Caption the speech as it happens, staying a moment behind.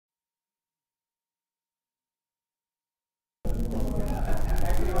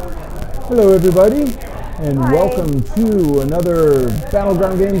Hello everybody, and Hi. welcome to another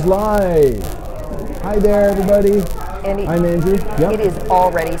Battleground Games Live. Hi there everybody. Andy, I'm Andrew. Yep. it is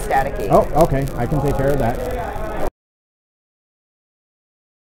already staticky. Oh, okay, I can take care of that.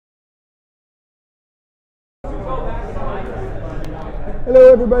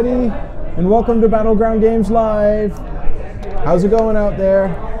 Hello everybody, and welcome to Battleground Games Live. How's it going out there?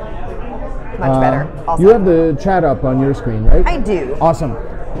 Much better. Awesome. You have the chat up on your screen, right? I do. Awesome.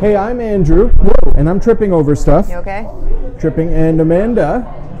 Hey, I'm Andrew. Whoa, and I'm tripping over stuff. You okay? Tripping, and Amanda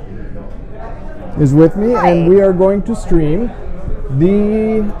is with me. Hi. And we are going to stream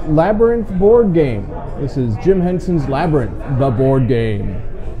the Labyrinth board game. This is Jim Henson's Labyrinth, the board game.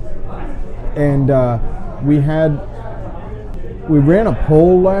 And we ran a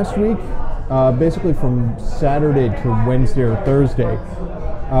poll last week, basically from Saturday to Wednesday or Thursday,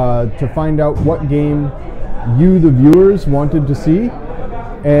 to find out what game you, the viewers, wanted to see.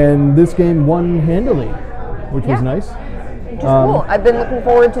 And this game won handily, which was nice. Which is cool. I've been looking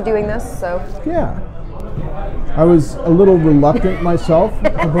forward to doing this, so. Yeah. I was a little reluctant myself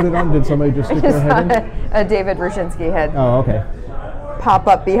to put it on. Did somebody just stick their head in? A David Roshinsky head Oh, okay. pop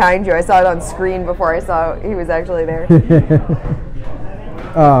up behind you. I saw it on screen before I saw he was actually there.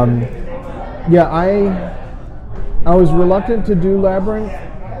 Yeah, I was reluctant to do Labyrinth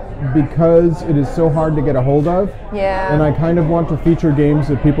because it is so hard to get a hold of. Yeah. And I kind of want to feature games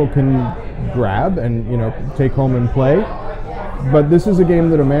that people can grab and, take home and play. But this is a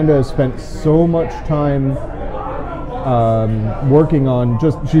game that Amanda has spent so much time working on.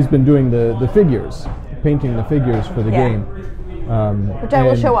 She's been doing the figures, painting the figures for the game. Which I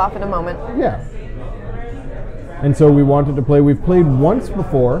will show off in a moment. Yeah. And so we wanted to play. We've played once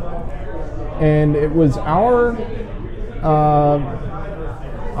before, and it was our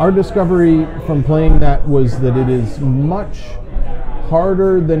discovery from playing that was that it is much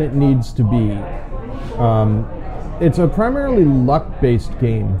harder than it needs to be. It's a primarily luck-based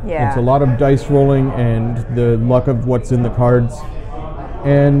game. Yeah. It's a lot of dice rolling and the luck of what's in the cards.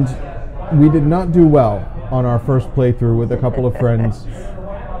 And we did not do well on our first playthrough with a couple of friends.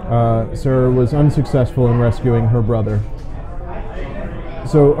 Sarah was unsuccessful in rescuing her brother.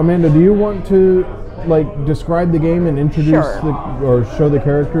 So, Amanda, do you want to describe the game and introduce or show the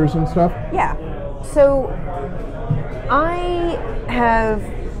characters and stuff? Yeah. So I have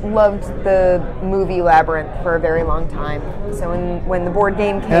loved the movie Labyrinth for a very long time. So when the board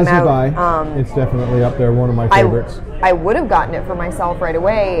game came As out, have I. It's definitely up there, one of my favorites. I would have gotten it for myself right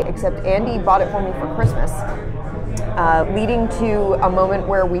away, except Andy bought it for me for Christmas, leading to a moment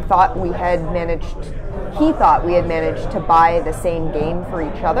where he thought we had managed to buy the same game for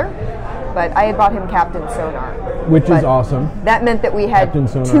each other. But I had bought him Captain Sonar. Which is awesome. That meant that we had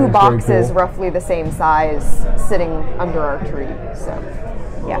two boxes roughly the same size sitting under our tree. So,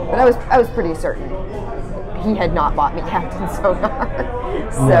 yeah, but I was pretty certain he had not bought me Captain Sonar.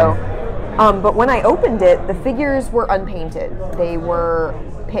 So, but when I opened it, the figures were unpainted.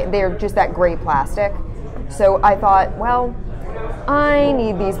 They're just that gray plastic. So I thought, well, I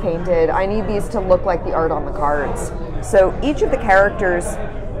need these painted. I need these to look like the art on the cards. So each of the characters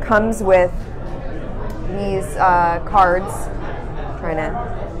comes with these cards.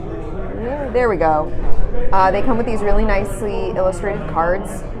 There we go. They come with these really nicely illustrated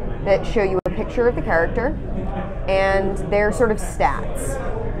cards that show you a picture of the character and their sort of stats.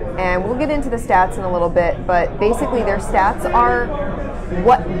 And we'll get into the stats in a little bit, but basically their stats are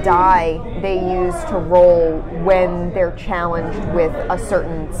what die they use to roll when they're challenged with a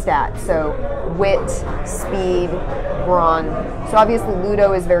certain stat. So wit, speed, brawn. So obviously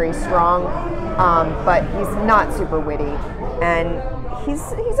Ludo is very strong, but he's not super witty. And he's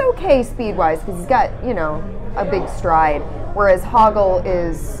okay speed-wise because he's got, a big stride. Whereas Hoggle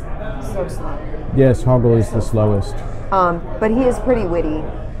is so slow. Yes, Hoggle is the slowest. But he is pretty witty.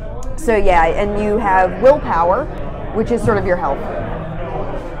 So yeah, and you have willpower, which is sort of your health.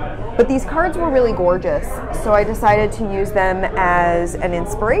 But these cards were really gorgeous, so I decided to use them as an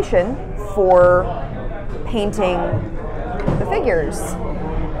inspiration for painting the figures.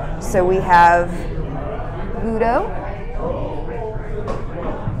 So we have Ludo.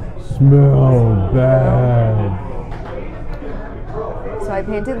 Smell bad. So I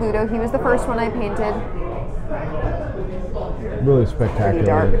painted Ludo. He was the first one I painted. Really spectacular.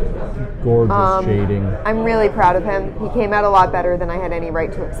 Dark. Gorgeous shading. I'm really proud of him. He came out a lot better than I had any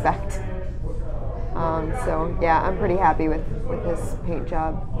right to expect. So yeah, I'm pretty happy with his paint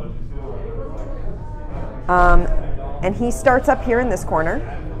job. And he starts up here in this corner.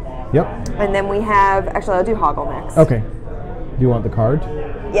 Yep. And then we have, actually I'll do Hoggle next. Okay. Do you want the card?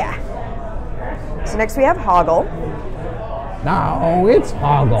 Yeah. So next we have Hoggle. No, it's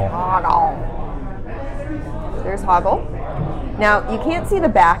Hoggle. Hoggle. There's Hoggle. Now, you can't see the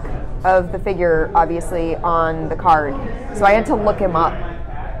back of the figure, obviously, on the card. So I had to look him up.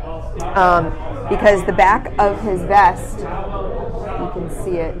 Because the back of his vest, you can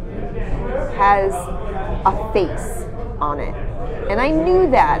see it, has a face on it. And I knew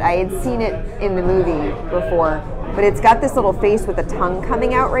that. I had seen it in the movie before. But it's got this little face with a tongue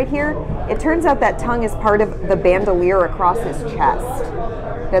coming out right here. It turns out that tongue is part of the bandolier across his chest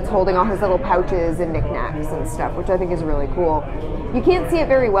that's holding all his little pouches and knickknacks and stuff, which I think is really cool. You can't see it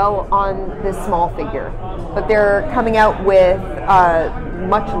very well on this small figure, but they're coming out with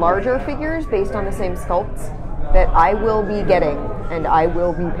much larger figures based on the same sculpts that I will be getting and I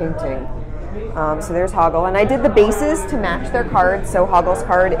will be painting. So there's Hoggle, and I did the bases to match their cards. So Hoggle's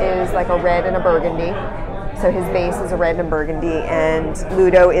card is like a red and a burgundy. So his base is a red and burgundy, and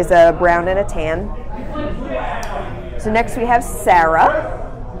Ludo is a brown and a tan. So next we have Sarah.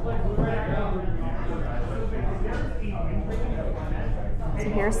 So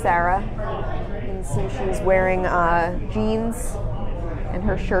here's Sarah. You can see she's wearing jeans and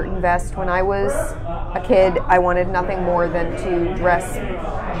her shirt and vest. When I was a kid, I wanted nothing more than to dress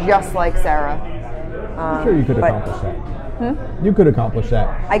just like Sarah. I'm sure you could accomplish that. You could accomplish that.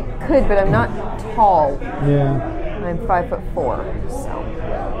 I could, but I'm not tall. Yeah. I'm 5'4", so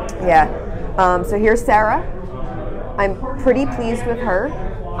yeah. So here's Sarah. I'm pretty pleased with her.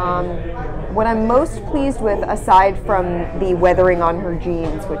 What I'm most pleased with, aside from the weathering on her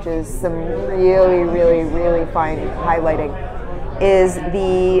jeans, which is some really, really, really fine highlighting, is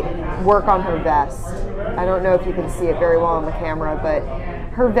the work on her vest. I don't know if you can see it very well on the camera, but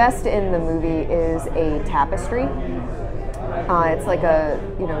her vest in the movie is a tapestry. It's like a,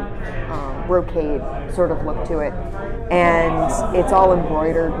 brocade sort of look to it. And it's all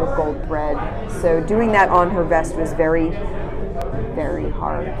embroidered with gold thread. So doing that on her vest was very, very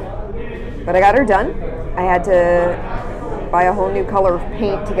hard. But I got her done. I had to buy a whole new color of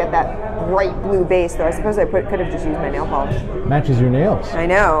paint to get that bright blue base, though I suppose I could have just used my nail polish. Matches your nails. I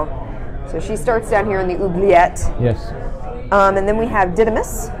know. So she starts down here in the oubliette. Yes. And then we have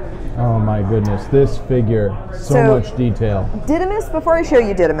Didymus. Oh my goodness, this figure, so much detail. Didymus, before I show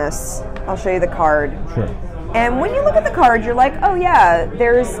you Didymus, I'll show you the card. Sure. And when you look at the card, you're like, oh yeah,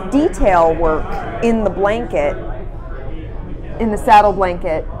 there's detail work in the blanket, in the saddle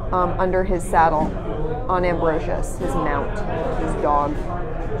blanket, under his saddle on Ambrosius, his mount, his dog.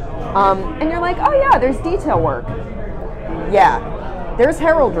 And you're like, oh yeah, there's detail work. Yeah, there's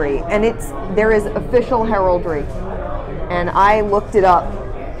heraldry, and there is official heraldry. And I looked it up.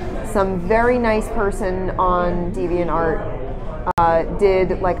 Some very nice person on DeviantArt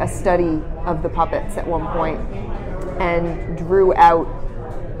did like a study of the puppets at one point and drew out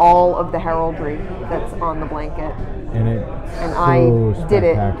all of the heraldry that's on the blanket. And I did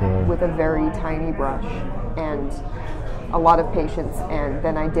it with a very tiny brush and a lot of patience, and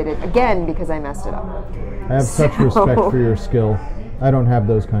then I did it again because I messed it up. I have such respect for your skill. I don't have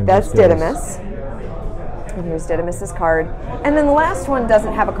those kinds of skills. That's Didymus. And here's Didymus's card. And then the last one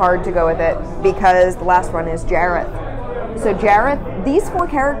doesn't have a card to go with it because the last one is Jareth. So Jareth, these four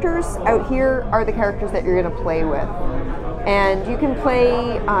characters out here are the characters that you're going to play with. And you can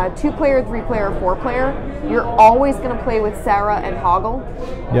play 2-player, 3-player, 4-player. You're always going to play with Sarah and Hoggle.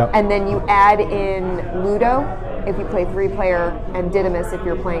 Yep. And then you add in Ludo if you play 3-player and Didymus if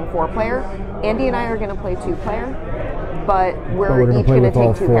you're playing 4-player. Andy and I are going to play 2-player. But we're each going to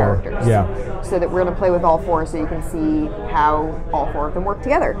take 2 characters. Yeah. So that we're going to play with all 4 so you can see how all 4 of them work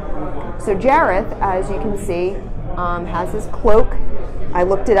together. So Jareth, as you can see, has his cloak. I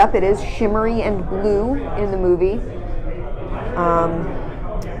looked it up. It is shimmery and blue in the movie.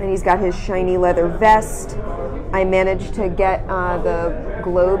 And he's got his shiny leather vest. I managed to get the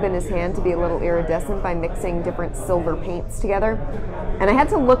globe in his hand to be a little iridescent by mixing different silver paints together. And I had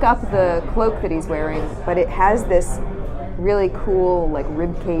to look up the cloak that he's wearing, but it has this really cool like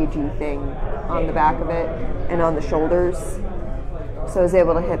rib cagey thing on the back of it and on the shoulders. So I was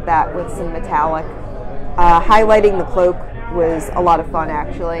able to hit that with some metallic. Highlighting the cloak was a lot of fun,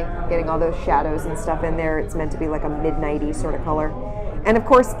 actually. Getting all those shadows and stuff in there. It's meant to be like a midnighty sort of color. And of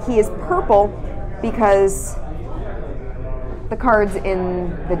course he is purple because the cards in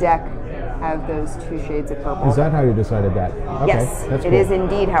the deck have those 2 shades of purple. Is that how you decided that? Okay, yes, that's it cool. is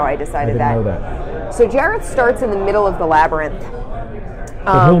indeed how I decided I didn't know that. So Jareth starts in the middle of the labyrinth.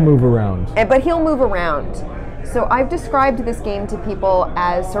 But he'll move around. But he'll move around. So I've described this game to people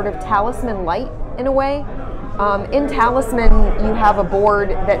as sort of Talisman light in a way. In Talisman, you have a board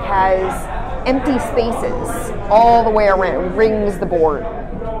that has empty spaces all the way around, rings the board.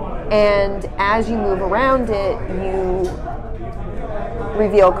 And as you move around it, you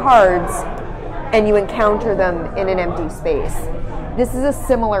reveal cards, and you encounter them in an empty space. This is a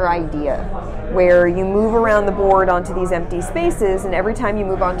similar idea, where you move around the board onto these empty spaces, and every time you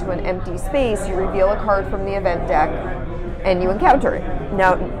move onto an empty space, you reveal a card from the event deck, and you encounter it.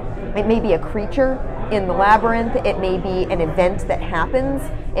 Now, it may be a creature in the labyrinth, it may be an event that happens,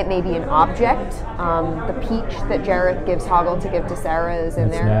 it may be an object. The peach that Jareth gives Hoggle to give to Sarah is in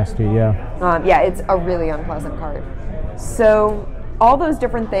there. That's nasty, yeah. Yeah, it's a really unpleasant card. So, all those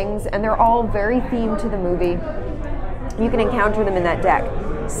different things, and they're all very themed to the movie. You can encounter them in that deck.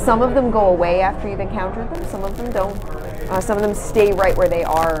 Some of them go away after you've encountered them, some of them don't. Some of them stay right where they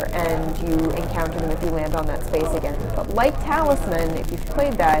are, and you encounter them if you land on that space again. But like Talisman, if you've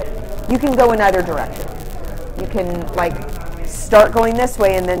played that, you can go in either direction. You can, like, start going this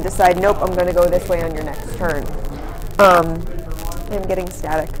way and then decide, nope, I'm going to go this way on your next turn. I'm getting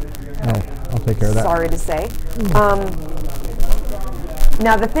static. Oh, I'll take care of that. Sorry to say.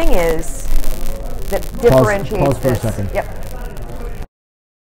 Now, the thing is that differentiates pause for this. a second. Yep.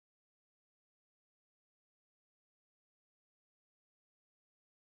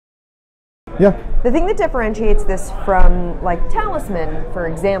 Yeah. The thing that differentiates this from, like, Talisman, for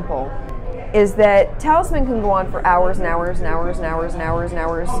example, is that Talisman can go on for hours and hours and hours and hours and hours and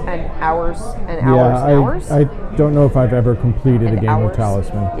hours and hours and hours and hours. I don't know if I've ever completed a game of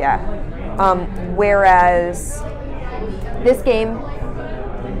Talisman. Yeah. Whereas this game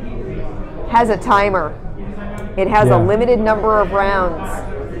has a timer. It has a limited number of rounds.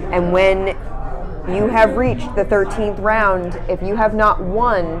 And when you have reached the 13th round, if you have not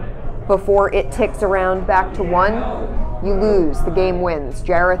won before it ticks around back to 1, you lose. The game wins.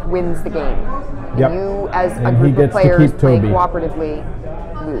 Jareth wins the game. Yep. You, as a And group he of gets to players keep playing Toby. cooperatively,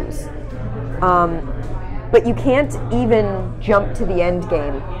 lose. But you can't even jump to the end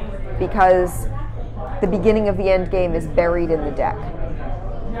game because the beginning of the end game is buried in the deck.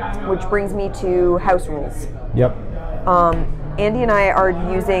 Which brings me to house rules. Yep. Andy and I are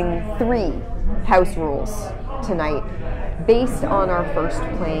using 3 house rules tonight based on our first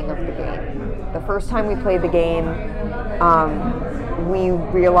playing of the game. The first time we played the game, we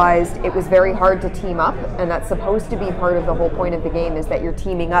realized it was very hard to team up, and that's supposed to be part of the whole point of the game, is that you're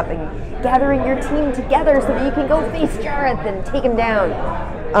teaming up and gathering your team together so that you can go face Jareth and take him down.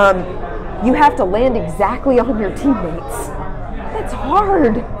 You have to land exactly on your teammates. That's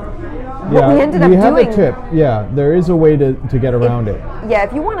hard. What we ended up doing... have a tip. Yeah, there is a way to get around it. Yeah,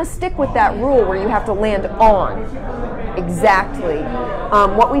 if you want to stick with that rule where you have to land on, exactly.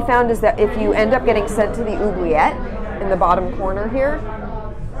 What we found is that if you end up getting sent to the oubliette in the bottom corner here,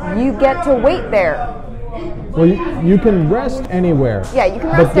 you get to wait there. Well, you can rest anywhere. Yeah, you can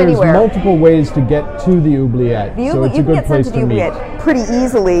rest anywhere. But there's anywhere. multiple ways to get to the oubliette, so it's a good place to meet. You can get sent to the oubliette pretty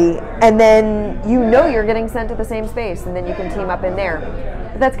easily, and then you know you're getting sent to the same space, and then you can team up in there.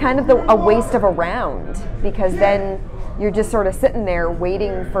 But that's kind of a waste of a round, because then you're just sort of sitting there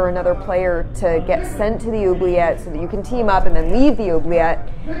waiting for another player to get sent to the oubliette so that you can team up and then leave the oubliette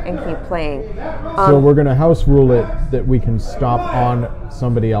and keep playing. So we're going to house rule it that we can stop on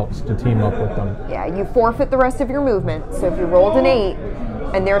somebody else to team up with them. Yeah, you forfeit the rest of your movement. So if you rolled an 8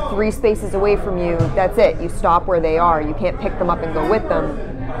 and they're 3 spaces away from you, that's it. You stop where they are. You can't pick them up and go with them,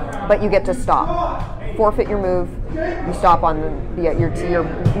 but you get to stop. Forfeit your move. You stop on your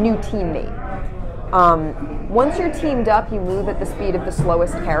new teammate. Once you're teamed up, you move at the speed of the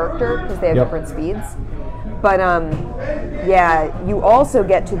slowest character because they have different speeds. But yeah, you also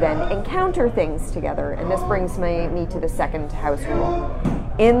get to then encounter things together, and this brings me to the second house rule.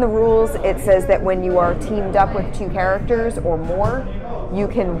 In the rules, it says that when you are teamed up with 2 characters or more, you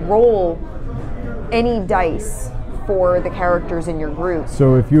can roll any dice for the characters in your group.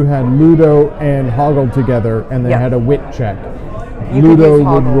 So if you had Ludo and Hoggle together and they had a wit check, You Ludo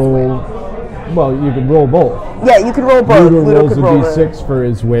would roll... Well, you could roll both. Yeah, you could roll both. Ludo rolls could a roll d6 for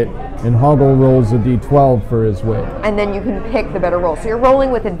his wit, and Hoggle rolls a d12 for his wit. And then you can pick the better roll. So you're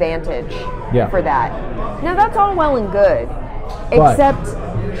rolling with advantage for that. Now that's all well and good, except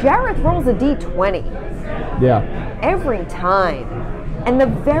Jareth rolls a d20. Yeah. Every time. And the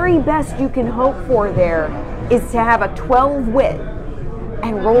very best you can hope for there is to have a 12 wit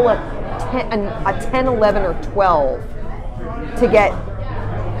and roll a 10, 11, or 12 to get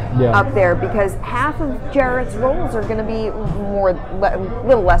up there, because half of Jareth's rolls are going to be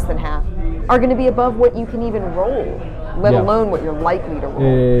little less than half, are going to be above what you can even roll, let alone what you're likely to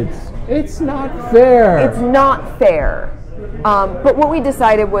roll. It's not fair. It's not fair. But what we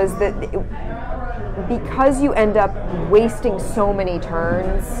decided was that because you end up wasting so many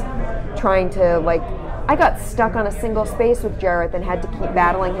turns trying to, like, I got stuck on a single space with Jareth and had to keep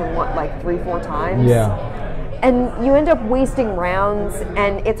battling him, 3-4 times? Yeah. and you end up wasting rounds,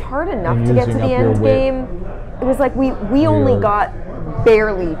 and it's hard enough And to get to using the up your end whip. game. It was like we only got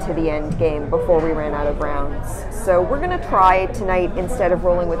barely to the end game before we ran out of rounds. So we're going to try tonight, instead of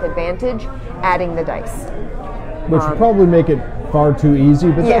rolling with advantage, adding the dice. Which would probably make it far too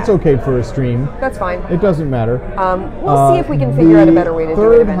easy, but Yeah. that's okay for a stream. That's fine. It doesn't matter. We'll see if we can figure out a better way to do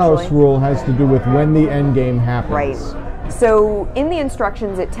it The eventually. third house rule has to do with when the end game happens. Right. So in the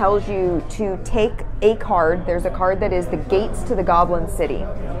instructions, it tells you to take a card. There's a card that is the gates to the Goblin City.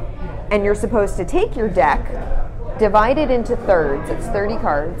 And you're supposed to take your deck, divide it into thirds. It's 30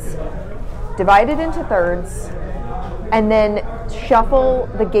 cards. Divide it into thirds, and then shuffle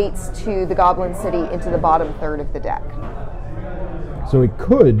the gates to the Goblin City into the bottom third of the deck. So it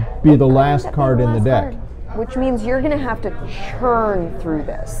could be the last That card being in the deck card, which means you're going to have to churn through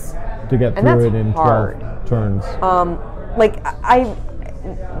this. to get And through that's it in hard. 12 turns.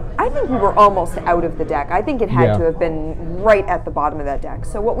 I think we were almost out of the deck. I think it had Yeah. to have been right at the bottom of that deck.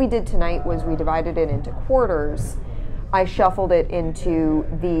 So what we did tonight was we divided it into quarters. I shuffled it into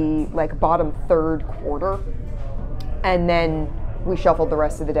the bottom third quarter, and then we shuffled the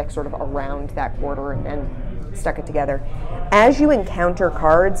rest of the deck sort of around that quarter and then stuck it together. As you encounter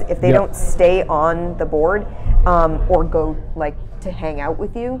cards, if they Yep. don't stay on the board or go to hang out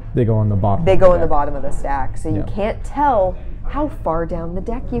with you, They go on the bottom. they of go the in the deck. bottom of the stack, so you Yeah. can't tell how far down the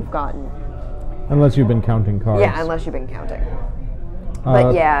deck you've gotten. Unless you've been counting cards. Yeah, unless you've been counting.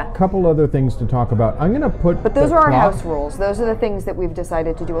 But yeah. A couple other things to talk about. I'm going to put But those the are our clock- house rules. Those are the things that we've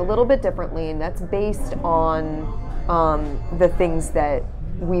decided to do a little bit differently, and that's based on the things that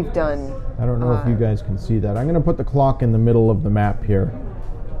we've done. I don't know if you guys can see that. I'm going to put the clock in the middle of the map here.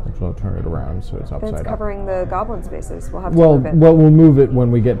 Actually, I'll turn it around so it's upside It's down. covering the goblin spaces. We'll have to Well, move it. we'll move it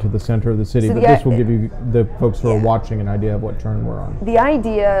when we get to the center of the city, So but the this will i- give you, the folks who are Yeah. watching, an idea of what turn we're on. The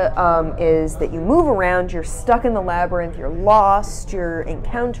idea is that you move around, you're stuck in the labyrinth, you're lost, you're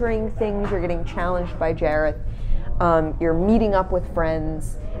encountering things, you're getting challenged by Jareth, you're meeting up with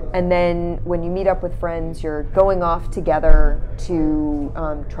friends, and then when you meet up with friends, you're going off together to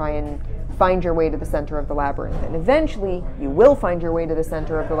try and find your way to the center of the labyrinth. And eventually, you will find your way to the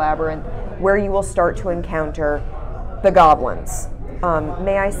center of the labyrinth, where you will start to encounter the goblins.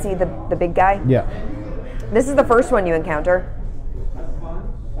 May I see the big guy? Yeah. This is the first one you encounter.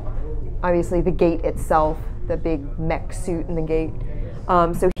 Obviously, the gate itself, the big mech suit in the gate.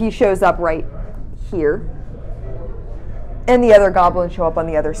 So he shows up right here. And the other goblins show up on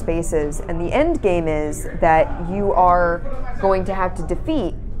the other spaces. And the end game is that you are going to have to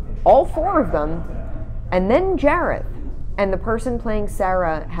defeat all four of them, and then Jareth. And the person playing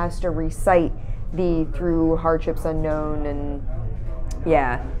Sarah has to recite the Through Hardships Unknown, and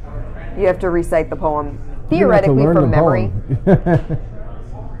yeah, you have to recite the poem theoretically You're gonna from have to memory. learn the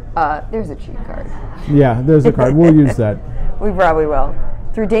poem. There's a cheat card. Yeah, there's a card. We'll use that. We probably will.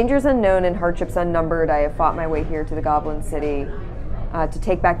 Through dangers unknown and hardships unnumbered, I have fought my way here to the Goblin City to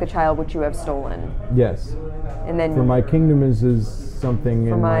take back the child which you have stolen. Yes. And then For my kingdom is something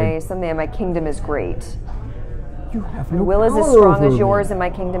for in my someday my kingdom is great. You have My no will is as power strong over as me. yours, and my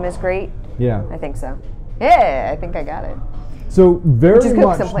kingdom is great. Yeah. I think so. Yeah, I think I got it. So Which very is good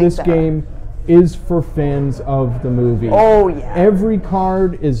 'cause I'm much playing this Sarah. game is for fans of the movie. Oh yeah. Every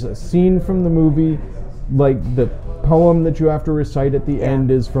card is a scene from the movie. Like the poem that you have to recite at the end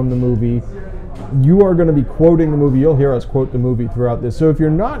is from the movie. You are going to be quoting the movie. You'll hear us quote the movie throughout this. So if you're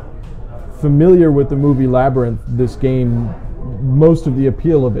not familiar with the movie Labyrinth, this game, most of the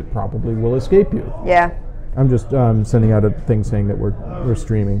appeal of it probably will escape you. Yeah. I'm just sending out a thing saying that we're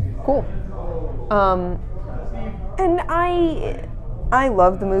streaming. Cool. And I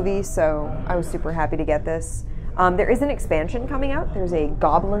love the movie, so I was super happy to get this. There is an expansion coming out. There's a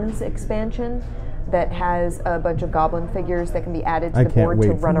Goblins expansion that has a bunch of goblin figures that can be added to I the can't board wait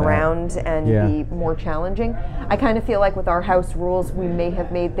to for run that. around and Yeah. be more challenging. I kind of feel like with our house rules, we may have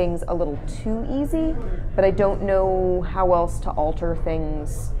made things a little too easy, but I don't know how else to alter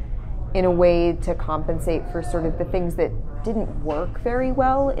things in a way to compensate for sort of the things that didn't work very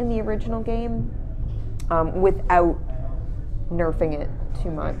well in the original game without nerfing it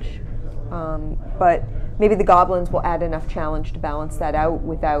too much. But maybe the goblins will add enough challenge to balance that out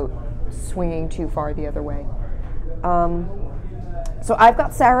without swinging too far the other way. So I've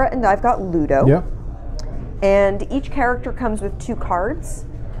got Sarah and I've got Ludo. Yep. And each character comes with 2 cards.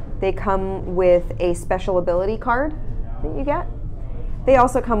 They come with a special ability card that you get. They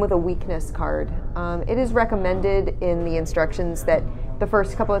also come with a weakness card. It is recommended in the instructions that the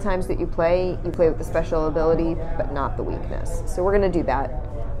first couple of times that you play with the special ability, but not the weakness. So we're going to do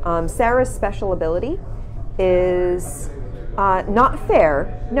that. Sarah's special ability is not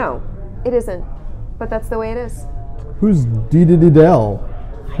fair. No, it isn't. but that's the way it is. Who's Dee-Dee-Dell?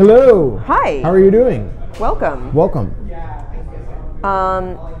 Hello. Hi. How are you doing? Welcome. Welcome.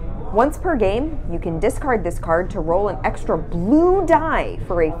 Once per game, you can discard this card to roll an extra blue die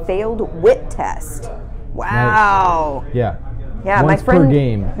for a failed wit test. Wow. Nice. Yeah. Yeah, Once my friend, per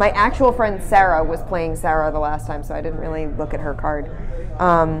game. my actual friend Sarah was playing Sarah the last time, so I didn't really look at her card.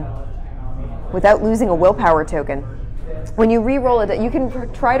 Without losing a willpower token. When you re-roll you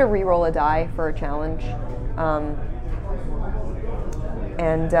can try to re-roll a die for a challenge.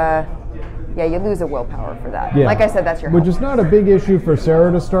 Yeah, you lose a willpower for that. Yeah. Like I said, that's your Which help. is not a big issue for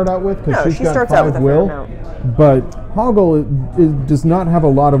Sarah to start out with, because No, she's she got starts out with 5 a fair will. amount. But Hoggle does not have a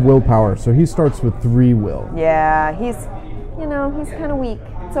lot of willpower, so he starts with 3 will. Yeah, he's kind of weak.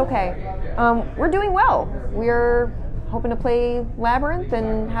 It's okay. We're doing well. We're hoping to play Labyrinth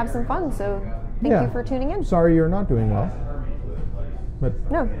and have some fun, so thank you for tuning in. Sorry you're not doing well. But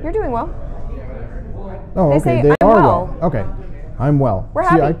No, you're doing well. oh, They okay, say they I'm are well. Okay, I'm well. We're See,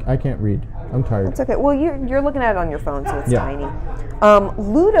 happy. I can't read. I'm tired. It's okay. Well, you're looking at it on your phone, so it's Yeah. tiny.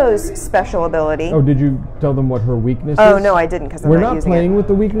 Ludo's special ability. Oh, did you tell them what her weakness Oh, is? no, I didn't, because I'm We're not not using playing it. with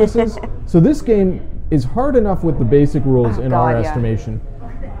the weaknesses. So this game is hard enough with the basic rules in our God, yeah. estimation.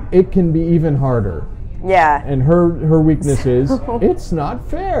 It can be even harder. Yeah. And her weakness is it's not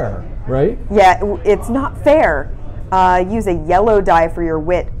fair, right? Yeah, it's not fair. Use a yellow die for your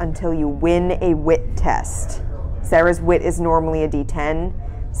wit until you win a wit test. Sarah's wit is normally a D10,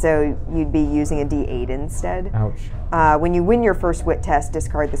 so you'd be using a D8 instead. Ouch. When you win your first wit test,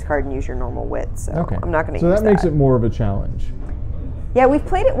 discard this card and use your normal wit. So Okay. I'm not going to So use that. that makes it more of a challenge. Yeah, we've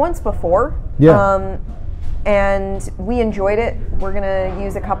played it once before. Yeah. And we enjoyed it. We're going to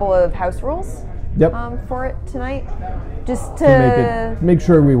use a couple of house rules Yep. for it tonight, just to make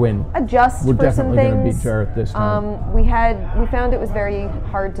sure we win. adjust We're for some definitely going to things. beat Jareth this time. We found it was very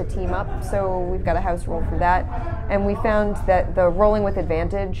hard to team up, so we've got a house rule for that. And we found that the rolling with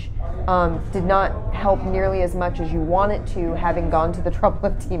advantage did not help nearly as much as you want it to, having gone to the trouble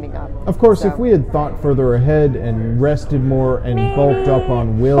of teaming up. Of course, So- if we had thought further ahead and rested more and bulked up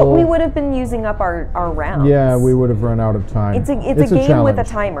on will, But we would have been using up our rounds. yeah, we would have run out of time. It's a game with a challenge.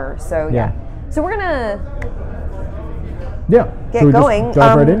 timer, so Yeah. yeah. So we're gonna Yeah. get Should we going. Just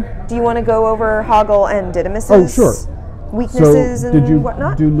dive right in? Do you want to go over Hoggle and Didymus's Oh, sure. weaknesses So, and did you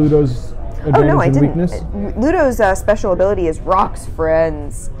whatnot? do Ludo's advantage Oh no, I and didn't. weakness? Ludo's special ability is Rock's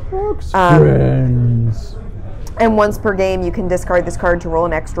Friends. Rock's friends. And once per game, you can discard this card to roll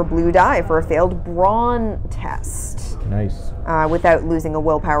an extra blue die for a failed brawn test Nice. without losing a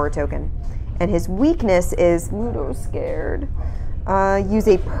willpower token. And his weakness is Ludo's scared. Use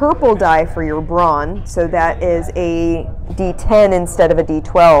a purple die for your brawn, so that is a D10 instead of a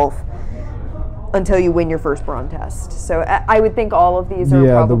D12 until you win your first brawn test. So I would think all of these are Yeah,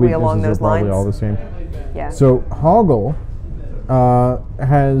 the probably weaknesses along are those probably lines. all the same. Yeah. So Hoggle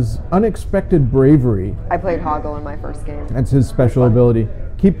has unexpected bravery. I played Hoggle in my first game. That's his special ability.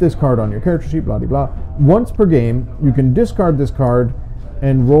 Keep this card on your character sheet, blah, blah, blah. Once per game, you can discard this card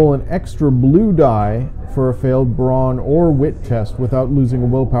and roll an extra blue die for a failed brawn or wit test without losing a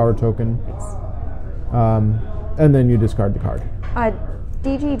willpower token. And then you discard the card.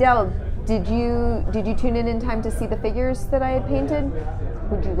 DG Dell, did you tune in time to see the figures that I had painted?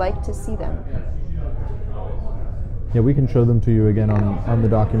 Would you like to see them? Yeah, we can show them to you again on the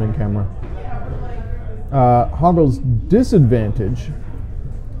document camera. Hoggle's disadvantage,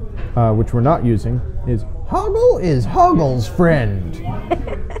 which we're not using, is Hoggle is Hoggle's friend.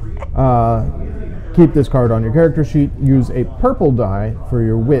 Keep this card on your character sheet. Use a purple die for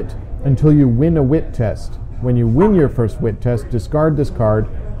your wit until you win a wit test. When you win your first wit test, discard this card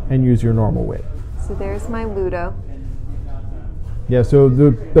and use your normal wit. So there's my Ludo. Yeah, so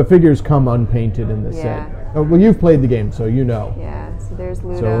the figures come unpainted in the Yeah. set. Oh, well, you've played the game, so you know. Yeah, so there's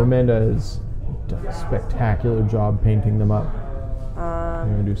Ludo. So Amanda has done a spectacular job painting them up. You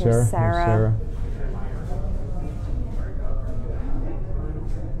want to do Sarah? Here's Here's Sarah. Sarah.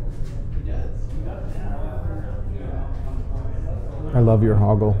 I love your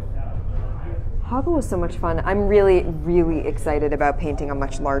Hoggle. Hoggle was so much fun. I'm really, really excited about painting a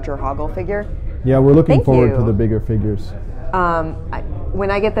much larger Hoggle figure. Yeah, we're looking Thank forward you. to the bigger figures. When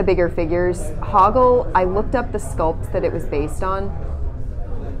I get the bigger figures, Hoggle, I looked up the sculpt that it was based on,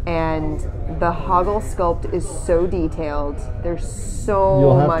 and the Hoggle sculpt is so detailed. There's so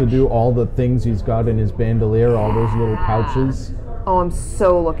You'll much. have to do all the things he's got in his bandolier, all those little pouches. Oh, I'm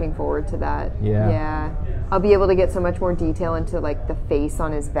so looking forward to that. Yeah. Yeah. I'll be able to get so much more detail into like the face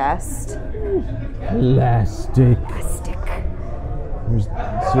on his vest. Plastic. Stick. Here's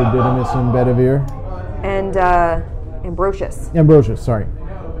Sir Didymus and Bedivere. And Ambrosius. Ambrosius, sorry.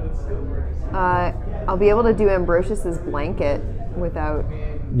 I'll be able to do Ambrosius's blanket without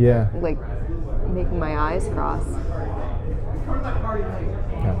Yeah. like making my eyes cross.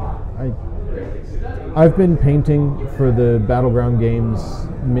 Yeah. I've been painting for the Battleground Games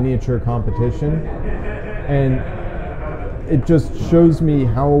miniature competition, and it just shows me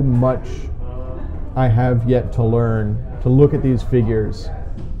how much I have yet to learn to look at these figures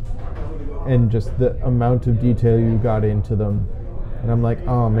and just the amount of detail you got into them. And I'm like,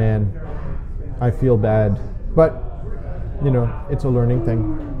 oh man, I feel bad. But, you know, it's a learning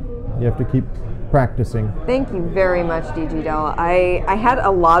thing. You have to keep practicing. Thank you very much, DG Dell. I had a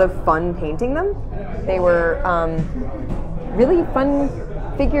lot of fun painting them. They were really fun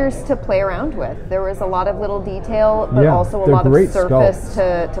figures to play around with. There was a lot of little detail, but also a lot of surface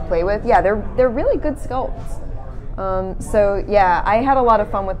to play with. Yeah, they're really good sculpts. So yeah, I had a lot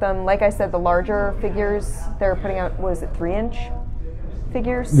of fun with them. Like I said, the larger figures they're putting out, was it 3-inch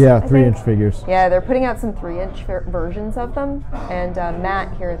figures? Yeah, 3-inch figures. Yeah, they're putting out some 3-inch versions of them. And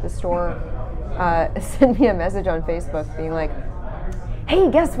Matt here at the store sent me a message on Facebook being like, hey,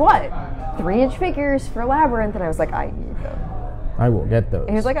 guess what? 3-inch figures for Labyrinth. And I was like, I need them. I will get those.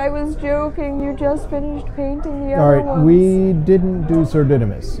 And he was like, I was joking. You just finished painting the All other right, ones. we didn't do Sir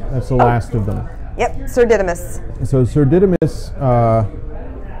Didymus. That's the last of them. Yep, Sir Didymus. So Sir Didymus,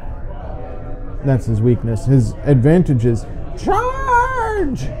 that's his weakness. His advantage is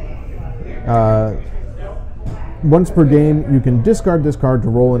charge! Once per game, you can discard this card to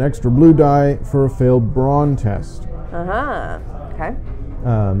roll an extra blue die for a failed brawn test. Okay.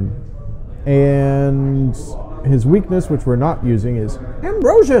 And his weakness, which we're not using, is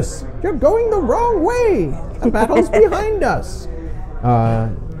Ambrosius! You're going the wrong way! The battle's behind us!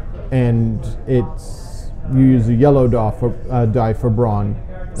 And it's, you use a yellow die for brawn.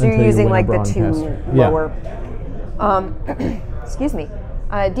 So you're using like the two test. lower. Excuse me.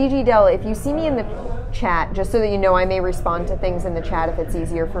 DG Dell, if you see me in the chat, just so that you know, I may respond to things in the chat if it's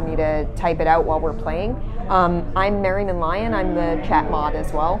easier for me to type it out while we're playing. I'm Merriman Lion. I'm the chat mod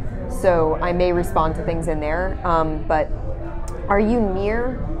as well, so I may respond to things in there. But are you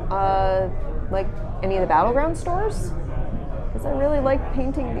near like any of the Battleground stores? Because I really like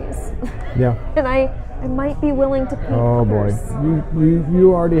painting these. Yeah. And I might be willing to paint others. Boy,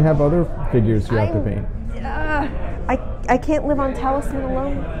 you already have other figures you have to paint. I can't live on Talisman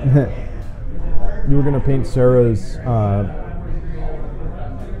alone. You were going to paint Sarah's...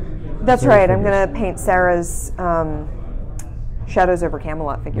 That's right, I'm going to paint Sarah's Shadows over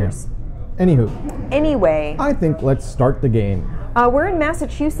Camelot figures. Yeah. Anywho. Anyway. I think let's start the game. We're in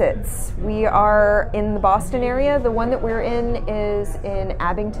Massachusetts. We are in the Boston area. The one that we're in is in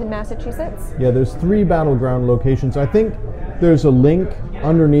Abington, Massachusetts. Yeah, there's 3 Battleground locations. I think there's a link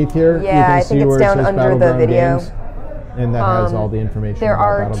underneath here. Yeah, you can I see think it's where down it says under the video. Games, and that has all the information. There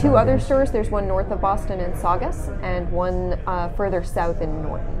about are 2 other games. stores. There's one north of Boston in Saugus and one further south in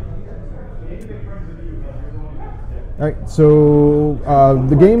Norton. All right, so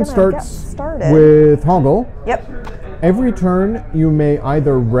the game starts with Hoggle. Yep. Every turn, you may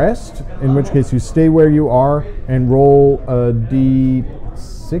either rest, in which case you stay where you are and roll a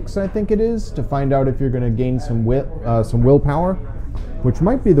d6, I think it is, to find out if you're going to gain some willpower, which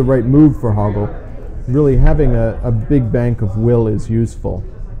might be the right move for Hoggle. Really, having a big bank of will is useful.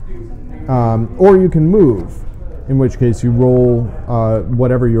 Or you can move, in which case you roll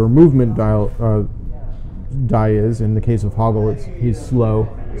whatever your movement die is. In the case of Hoggle, he's slow,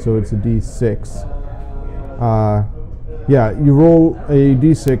 so it's a d6. Yeah, you roll a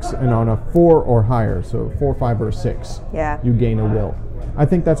d6, and on a 4 or higher, so 4, 5, or 6, you gain a will. I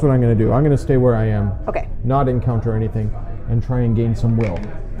think that's what I'm going to do. I'm going to stay where I am, not encounter anything, and try and gain some will.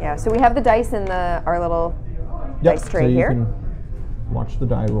 Yeah, so we have the dice in our little dice tray so you here. Can watch the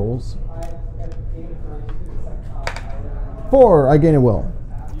die rolls. 4, I gain a will.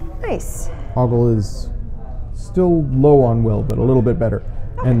 Nice. Hoggle is still low on will, but a little bit better.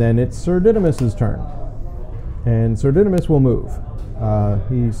 And then it's Sir Didymus's turn. And Sir Didymus will move.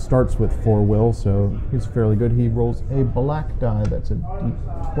 He starts with 4 will, so he's fairly good. He rolls a black die, that's a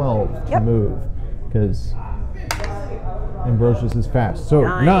d12 to move, because Ambrosius is fast. So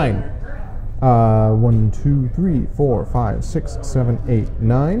 9. 1, 2, 3, 4, 5, 6, 7, 8,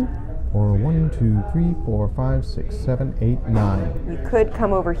 9. Or 1, 2, 3, 4, 5, 6, 7, 8, 9. You could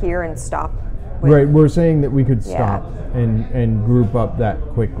come over here and stop. Right, we're saying that we could stop and group up that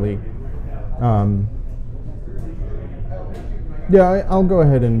quickly. Yeah, I'll go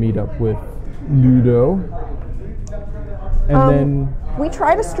ahead and meet up with Ludo. And then... We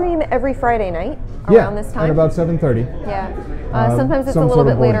try to stream every Friday night around this time. At about 7:30. Yeah. Sometimes it's a little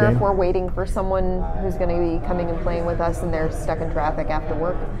bit later if we're waiting for someone who's going to be coming and playing with us and they're stuck in traffic after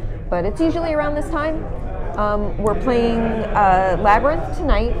work. But it's usually around this time. We're playing Labyrinth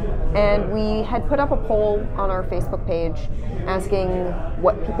tonight, and we had put up a poll on our Facebook page asking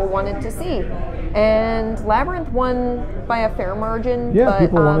what people wanted to see. And Labyrinth won by a fair margin. Yeah, but,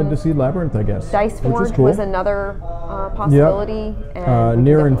 people wanted to see Labyrinth, I guess. Dice Forge cool. was another possibility. Yep. And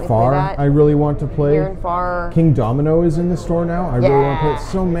Near and Far, I really want to play. Near and Far. King Domino is in the store now. I really want to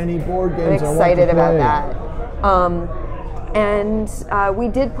play so many board games. I'm excited about that. And we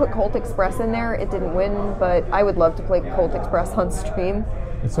did put Colt Express in there. It didn't win, but I would love to play Colt Express on stream.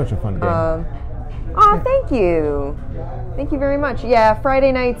 It's such a fun game. Thank you. Thank you very much. Yeah,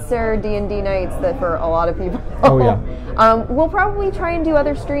 Friday nights are D&D nights that for a lot of people. Oh, yeah. We'll probably try and do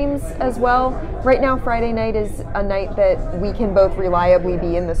other streams as well. Right now, Friday night is a night that we can both reliably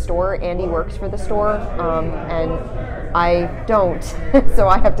be in the store. Andy works for the store, and I don't, so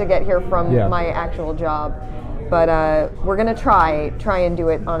I have to get here from my actual job. But we're going to try and do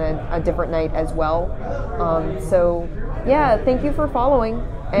it on a different night as well. So, yeah, thank you for following.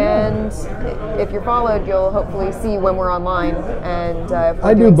 And if you're followed, you'll hopefully see when we're online. And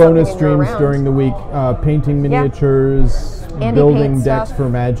I do bonus streams during the week, painting miniatures, building decks for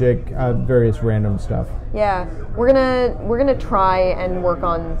Magic, various random stuff. Yeah, we're gonna try and work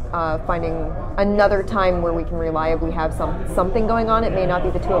on finding another time where we can reliably have something going on. It may not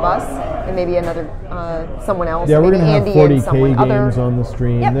be the two of us, it may be another someone else. Yeah, we're maybe gonna have Andy 40K games on the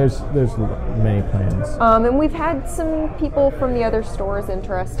stream. Yep. There's many plans. And we've had some people from the other stores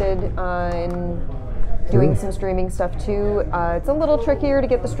interested in doing some streaming stuff too. It's a little trickier to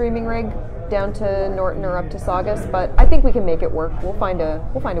get the streaming rig down to Norton or up to Saugus, but I think we can make it work. We'll find a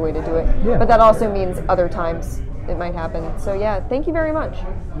way to do it. Yeah. But that also means other times it might happen. So yeah, thank you very much.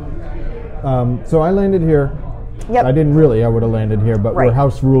 So I landed here. Yep. I didn't really. I would have landed here, but we're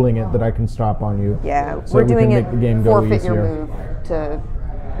house ruling it that I can stop on you. Yeah, so we're we doing can it. Make the game go forfeit easier. your move to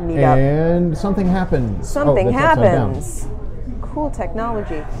meet up. And something happens. Something that's upside down. happens. Cool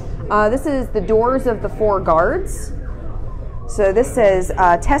technology. This is the Doors of the Four Guards. So this says,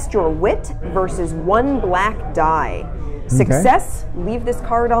 test your wit versus one black die. Success, leave this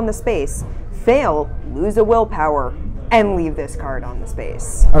card on the space. Fail, lose a willpower, and leave this card on the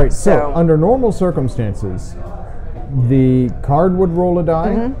space. All right, so under normal circumstances, the card would roll a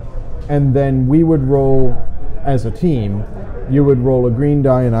die, and then we would roll as a team. You would roll a green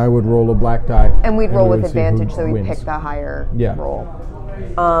die, and I would roll a black die. And we'd roll with would advantage, so we wins. pick the higher roll.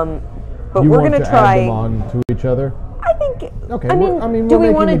 But you we're want going to try. Add them on to each other? I think. Okay. I mean, do we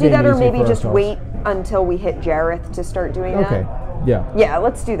want to do that, or maybe just ourselves. wait until we hit Jareth to start doing that? Okay. Yeah. Yeah,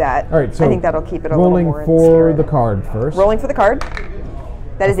 let's do that. All right. So I think that'll keep it a little more rolling for the card first. Rolling for the card.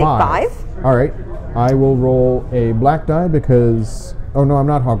 That is a 5. All right. I will roll a black die because. Oh no, I'm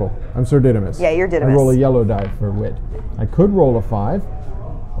not Hoggle. I'm Sir Didymus. Yeah, you're Didymus. I roll a yellow die for wit. I could roll a 5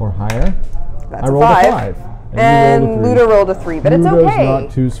 or higher. That's I rolled a 5. And Ludo rolled a 3, but Ludo's it's okay.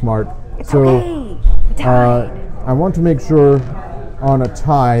 Not too smart. It's okay. I want to make sure on a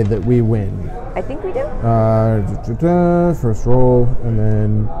tie that we win. I think we do. First roll, and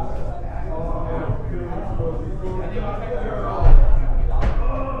then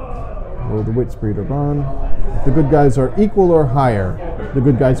roll the Wits Breeder Bond. If the good guys are equal or higher, the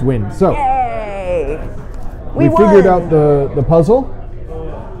good guys win. So, yay! We figured out the puzzle.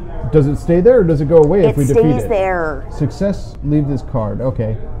 Does it stay there, or does it go away if we defeat it? It stays there. Success, leave this card.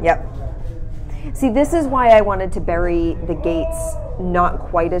 Okay. Yep. See, this is why I wanted to bury the gates not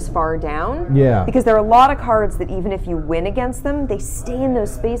quite as far down. Yeah. Because there are a lot of cards that even if you win against them, they stay in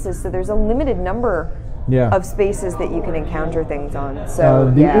those spaces. So there's a limited number of spaces that you can encounter things on. So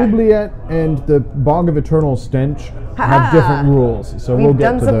the Oubliette and the Bog of Eternal Stench have different rules. So we'll get to those. We've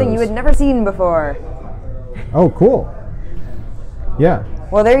done something you had never seen before. Oh, cool. Yeah.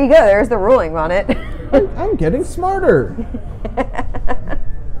 Well, there you go. There's the ruling on it. I'm getting smarter.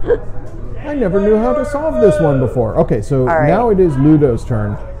 I never knew how to solve this one before. Okay, so now it is Ludo's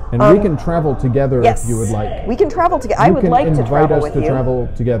turn, and we can travel together if you would like. We can travel together. I would like to travel with you. You can invite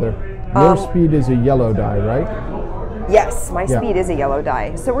us to travel together. Your speed is a yellow die, right? Yes, my speed is a yellow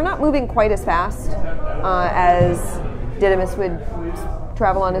die. So we're not moving quite as fast as Didymus would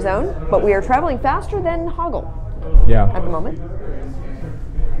travel on his own, but we are traveling faster than Hoggle at the moment.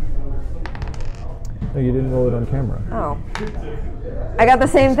 No, you didn't roll it on camera. Oh. I got the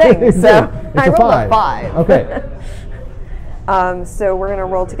same thing, so I rolled a 5. Okay. So we're going to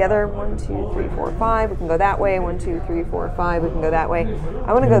roll together. 1, 2, 3, 4, 5. We can go that way. 1, 2, 3, 4, 5. We can go that way.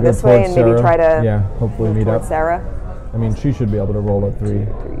 I want to go this way and maybe try to hopefully meet up. Sarah. I mean, she should be able to roll a 3. 3,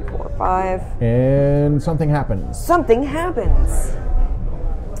 4, 5. And something happens. Something happens.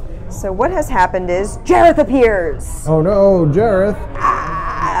 So what has happened is Jareth appears. Oh no, Jareth.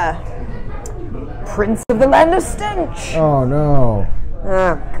 Ah! Prince of the Land of Stench. Oh no.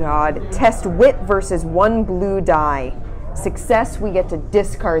 Oh God. Test wit versus 1 blue die. Success, we get to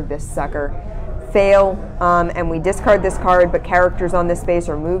discard this sucker. Fail, and we discard this card, but characters on this space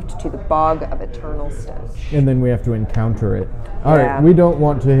are moved to the Bog of Eternal Stench. And then we have to encounter it. All Yeah. right, we don't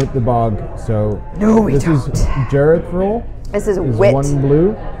want to hit the bog, so No, we this don't. is Jareth roll. This is Is wit. 1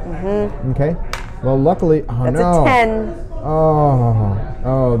 blue. Okay. Well, luckily, oh That's no. a 10.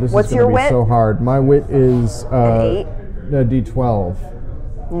 Oh, this What's is your going to be wit? so hard. My wit is An 8. a D12.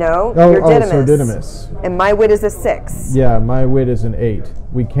 No, Oh, you're Didymus. so Didymus. And my wit is a 6. Yeah, my wit is an 8.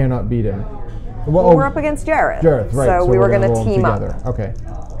 We cannot beat him. Well, we're up against Jareth. Jareth, right. So we were going to roll team together. up. Okay.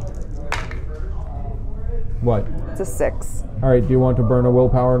 What? It's a 6. All right, do you want to burn a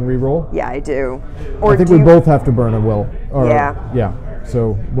willpower and re-roll? Yeah, I do. Or I think do we you- both have to burn a will. Or, Yeah. Yeah.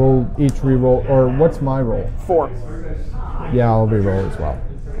 So we'll each re-roll. Or what's my roll? 4. Yeah, I'll re-roll as well.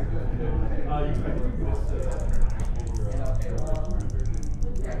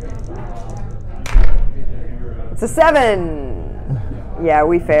 It's a 7. Yeah,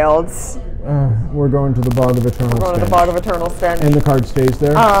 we failed. We're going to the Bog of Eternal We're going to the Stench. Bog of Eternal Stench. And the card stays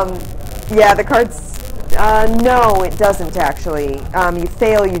there? Yeah, the card's... no, it doesn't actually. You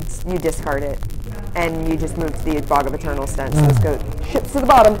fail, you discard it. And you just move to the Bog of Eternal Stench. So this goes ships to the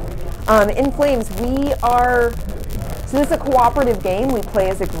bottom. In Flames, we are... So this is a cooperative game. We play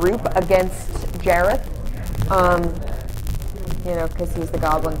as a group against Jareth. You know, because he's the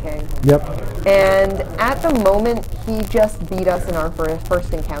Goblin King. Yep. And at the moment, he just beat us in our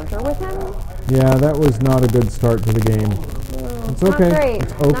first encounter with him. Yeah, that was not a good start to the game. It's okay. Not great.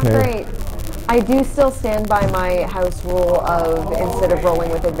 It's okay. Not great. I do still stand by my house rule of, instead of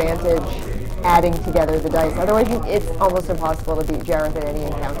rolling with advantage, adding together the dice. Otherwise, it's almost impossible to beat Jareth in any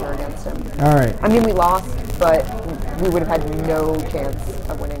encounter against him. All right. I mean, we lost, but we would have had no chance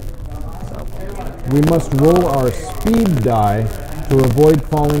of winning. So. We must roll our speed die to avoid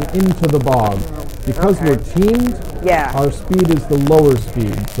falling into the bog. Because we're teamed, Yeah. our speed is the lower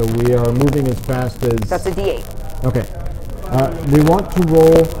speed, so we are moving as fast as... That's a D8. Okay. We want to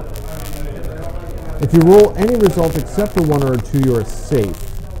roll... If you roll any result except a 1 or a 2, you're safe.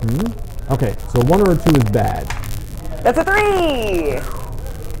 Okay, so a 1 or a 2 is bad. That's a 3!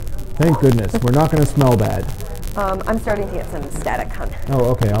 Thank goodness. We're not going to smell bad. I'm starting to get some static, hon.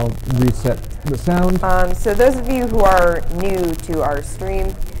 Oh, okay. I'll reset the sound. So those of you who are new to our stream,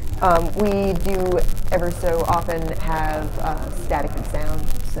 we do ever so often have staticky sound.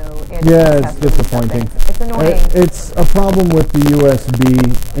 So Andrew Yeah, has it's to reset disappointing. things. It's annoying. It's a problem with the USB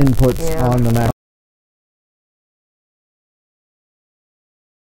inputs Yeah. on the Mac.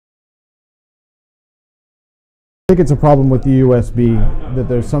 I think it's a problem with the USB that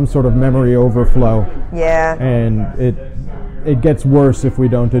there's some sort of memory overflow, Yeah. and it gets worse if we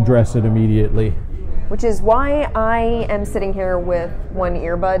don't address it immediately. Which is why I am sitting here with one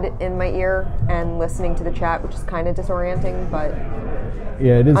earbud in my ear and listening to the chat, which is kind of disorienting, but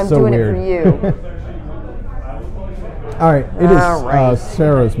Yeah, it is I'm so doing weird. it for you. All right, it All right. is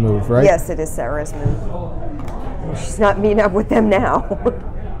Sarah's move, right? Yes, it is Sarah's move. And she's not meeting up with them now.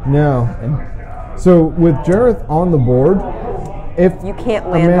 No. So with Jareth on the board, if You can't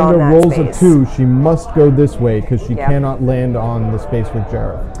land Amanda on that rolls space. a 2, she must go this way because she Yeah. cannot land on the space with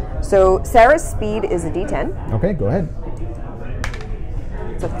Jareth. So Sarah's speed is a D10. Okay, go ahead.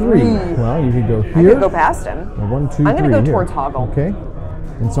 It's a 3. 3. Well, you could go I here. could go past him. Or 1, 2, I'm gonna 3 go here. towards Hoggle. Okay.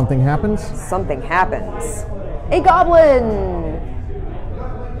 And something happens? Something happens. A goblin!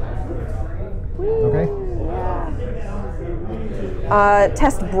 Okay.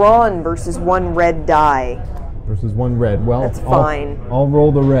 Test brawn versus 1 red die. Versus 1 red. Well, That's fine. I'll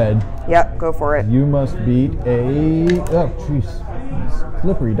roll the red. Yep, go for it. You must beat a... Oh, jeez.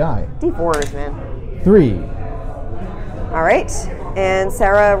 Slippery die. D4s, man. 3. All right, and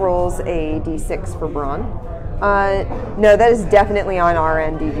Sarah rolls a D6 for brawn. No, that is definitely on our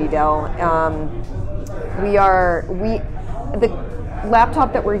end, DG Dell. The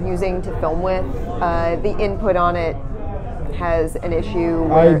laptop that we're using to film with, the input on it has an issue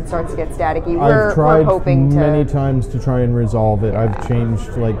where it starts to get staticky. I've tried we're hoping many to. times to try and resolve it. I've changed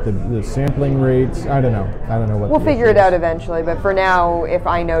like the sampling rates. I don't know what. We'll the figure issue it out is. eventually, but for now, if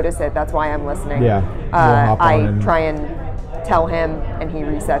I notice it, that's why I'm listening. Yeah, we'll hop on I and try and tell him, and he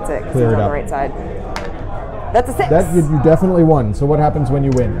resets it because clear he's it on up. the right side. That's a 6. That you definitely won. So what happens when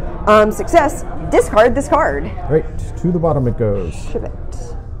you win? Success. Discard this card. Right to the bottom it goes. Ship it.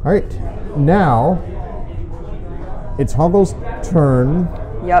 All right, now It's Hoggle's turn.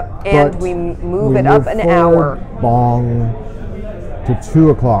 Yep, and but we move it up an hour. Bong to 2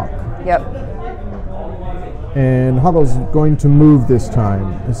 o'clock. Yep. And Hoggle's going to move this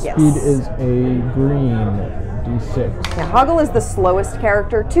time. His Yes. speed is a green D6. Yeah, Hoggle is the slowest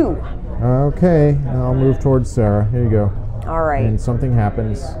character too. Okay, I'll move towards Sarah. Here you go. All right. And something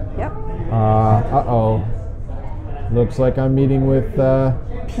happens. Yep. Uh-oh. Looks like I'm meeting with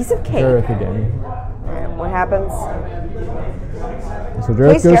Piece of cake. Jareth again. All right, what happens? So Jareth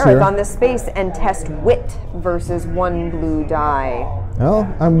Place goes Jareth here. on this space and test wit versus 1 blue die. Well,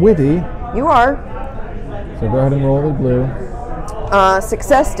 I'm witty, You are. so go ahead and roll the blue.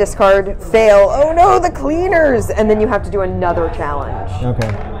 Success, discard, fail. Oh no, the cleaners! And then you have to do another challenge. Okay.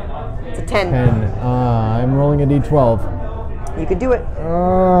 It's a 10. 10. I'm rolling a D12. You could do it.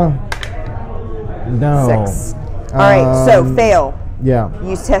 No. 6. All right, so fail. Yeah.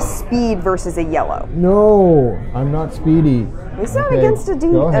 You test speed versus a yellow. No, I'm not speedy. It's not Okay, against a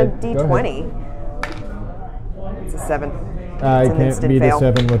go ahead, go D20. It's a 7. I It's an can't instant beat fail. a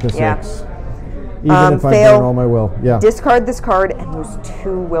 7 with a 6. Yeah. Even if I fail. burn all my will. Yeah. Discard this card and lose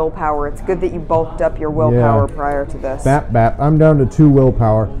 2 willpower. It's good that you bulked up your willpower Yeah. prior to this. Bap. I'm down to 2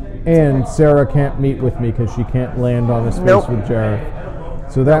 willpower. And Sarah can't meet with me because she can't land on a space Nope. with Jareth.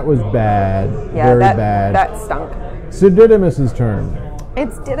 So that was bad. Yeah, Very that, bad. that stunk. Sididimus's turn.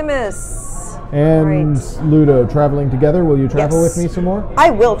 It's Didymus. And Right. Ludo traveling together. Will you travel Yes. with me some more? I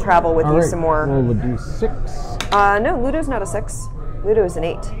will travel with All you right, some more. Roll a D6. No, Ludo's not a 6. Ludo is an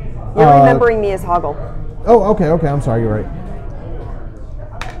 8. You're remembering me as Hoggle. Oh, okay. I'm sorry. You're right.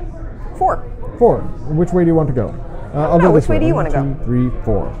 4. 4. Which way do you want to go? I'll know. go this Which way do you wanna go? 1, 2, 3,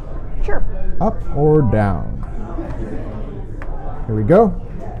 4. Sure. Up or down? Here we go.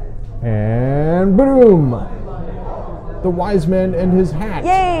 And boom! The wise man and his hat.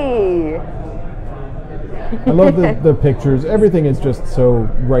 Yay! I love the pictures. Everything is just so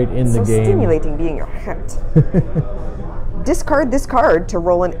right in So the game. stimulating being your hat. Discard this card to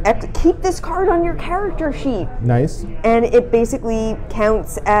roll an keep this card on your character sheet. Nice. And it basically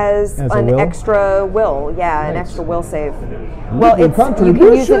counts as As a an will? extra will. Yeah, an Nice. extra will save. Well, You can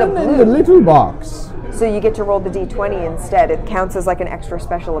use it a in the blue. little box. So you get to roll the D20 instead. It counts as like an extra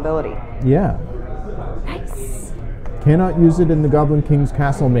special ability. Yeah. Nice. Cannot use it in the Goblin King's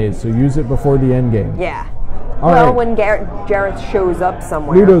castle maze, so use it before the end game. Yeah. All well, right. when Jareth shows up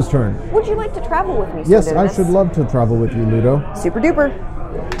somewhere. Ludo's turn. Would you like to travel with me, Yes, I Didymus? should love to travel with you, Ludo. Super duper.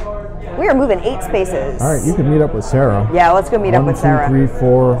 We are moving 8 spaces. All right, you can meet up with Sarah. Yeah, let's go meet up 1, with 2, Sarah. 3,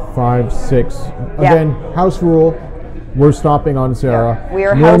 4, 5, 6. Yeah. Again, house rule. We're stopping on Sarah. Yeah, we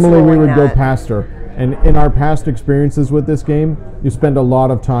are Normally we house would go ruling that. past her. And in our past experiences with this game, you spend a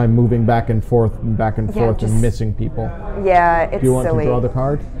lot of time moving back and forth and back and Yeah, forth just- and missing people. Yeah, it's Do you want silly. to draw the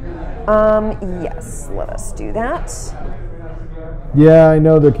card? Yes, let us do that. Yeah, I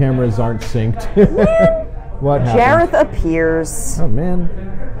know the cameras aren't synced. What happened? Jareth appears. Oh man.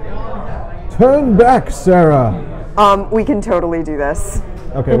 Turn back, Sarah. We can totally do this.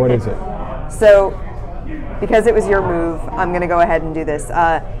 Okay, what is it? So, because it was your move, I'm going to go ahead and do this.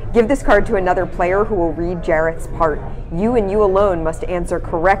 Give this card to another player who will read Jareth's part. You and you alone must answer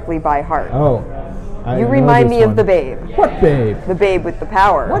correctly by heart. Oh. I You know remind this me one. of the babe. What babe? The babe with the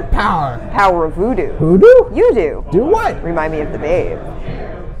power. What power? Power of voodoo. Voodoo? You do. Do what? Remind me of the babe.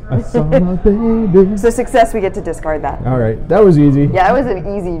 I saw my baby. So success, we get to discard that. All right, that was easy. Yeah, that was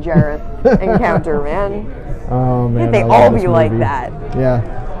an easy Jareth encounter, man. Oh man, They I all love be this like movie. that.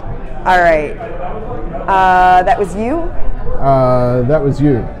 Yeah. All right. That was you? That was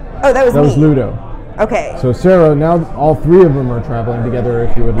you. Oh, that was That me. was Ludo. Okay. So Sarah, now all 3 of them are traveling together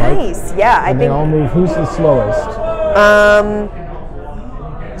if you would like. Nice. Yeah, I And they think all move. Who's the slowest?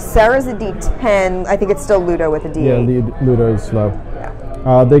 Sarah's a D10. I think it's still Ludo with a D8. Yeah, Ludo is slow.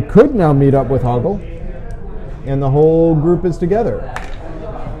 They could now meet up with Hoggle, and the whole group is together.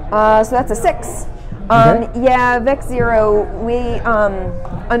 So that's a 6. Okay. Yeah, Vex Zero, we,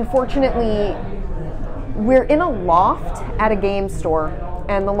 unfortunately, we're in a loft at a game store,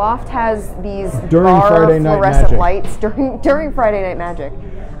 and the loft has these During bar Friday Night fluorescent Magic. lights during Friday Night Magic.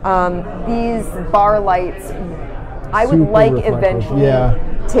 These bar lights, I would Super like reflective. eventually Yeah.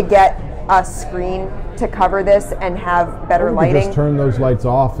 to get a screen to cover this and have better Or you could lighting. just turn those lights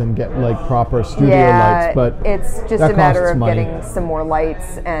off and get like proper studio Yeah, lights, but it's just that a matter costs of money. getting some more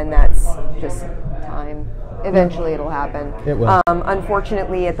lights, and that's just time. Eventually, it'll happen. It will.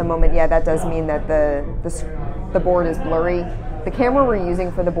 Unfortunately, at the moment, yeah, that does mean that the board is blurry. The camera we're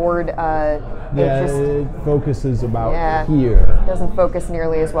using for the board, Yeah, it just it focuses about Yeah. here. doesn't focus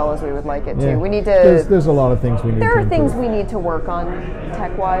nearly as well as we would like it Yeah. to. We need There's, to. there's a lot of things we need There to are things improve. we need to work on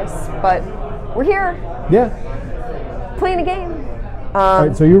tech-wise, but we're here. Yeah. playing a game. All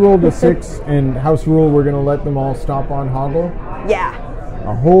right, so you rolled a 6, and house rule, we're going to let them all stop on Hoggle. Yeah.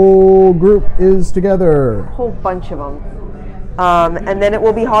 A whole group is together. A whole bunch of them. And then it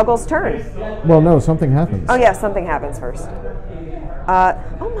will be Hoggle's turn. Well, no, something happens. Oh, yeah, something happens first.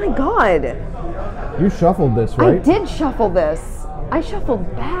 Oh, my God. You shuffled this, right? I did shuffle this. I shuffled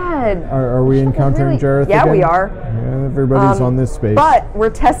bad. Are we encountering Jareth Yeah, again? we are. Yeah, everybody's on this space. But we're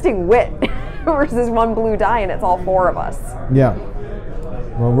testing wit versus one blue die, and it's all 4 of us. Yeah.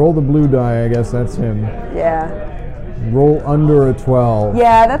 Well, roll the blue die, I guess that's him. Yeah. Roll under a 12.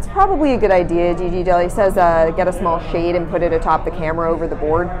 Yeah, that's probably a good idea. GG Jelly says get a small shade and put it atop the camera over the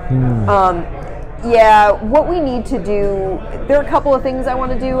board. Yeah, what we need to do, there are a couple of things I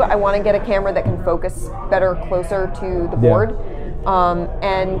want to do. I want to get a camera that can focus better closer to the board.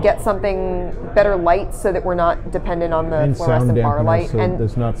 And get something better light so that we're not dependent on the fluorescent bar light. So and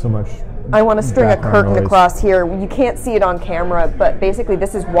there's not so much. I want to string a curtain noise across here. You can't see it on camera, but basically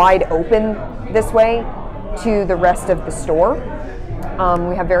this is wide open this way to the rest of the store.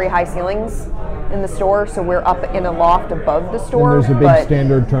 We have very high ceilings in the store, so we're up in a loft above the store. And there's a big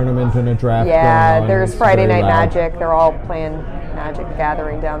standard tournament and a draft going on. There's Friday Night Magic. They're all playing Magic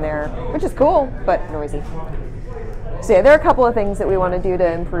Gathering down there, which is cool, but noisy. So yeah, there are a couple of things that we want to do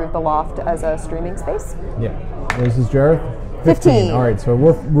to improve the loft as a streaming space. Yeah. This is Jareth? 15. All right, so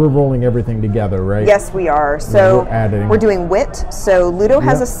we're rolling everything together, right? Yes, we are. So we're doing wit. So Ludo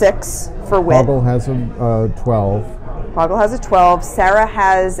has a 6 for wit. Hoggle has a 12. Hoggle has a 12. Sarah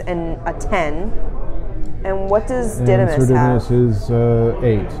has a 10. And what does Didymus have? Didymus is 8.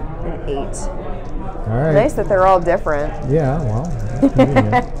 An 8. All right. Nice that they're all different. Yeah, well, that's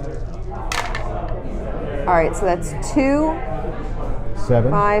convenient. All right, so that's 2,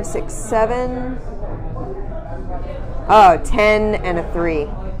 7, 5, 6, 7. Oh, 10 and a 3.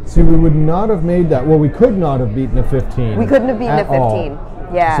 See, we would not have made that. Well, we could not have beaten a 15. We couldn't have beaten a 15.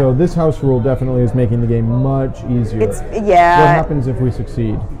 All. Yeah. So this house rule definitely is making the game much easier. What happens if we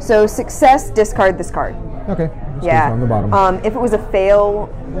succeed? So success, discard this card. Okay. Yeah. On the bottom. If it was a fail,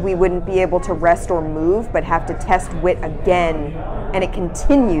 we wouldn't be able to rest or move, but have to test wit again, and it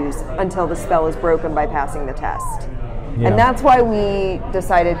continues until the spell is broken by passing the test. Yeah. And that's why we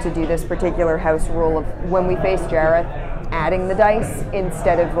decided to do this particular house rule of when we face Jareth, adding the dice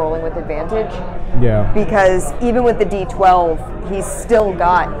instead of rolling with advantage. Yeah. Because even with the D12, he's still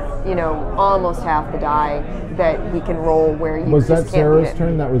got, almost half the die that he can roll where you Was just that can't Sarah's beat it.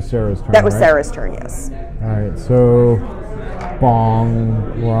 turn? That was Sarah's turn. That was right? Sarah's turn, yes. All right, so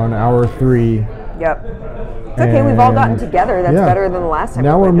bong. We're on hour 3. Yep. It's okay, we've all gotten together. That's better than the last time.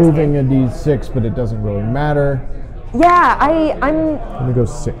 Now we're moving a D6, but it doesn't really matter. Yeah, I'm Let me go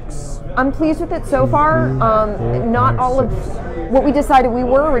 6. I'm pleased with it so far. Not all of what we decided. We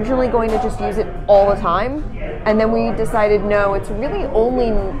were originally going to just use it all the time, and then we decided no, it's really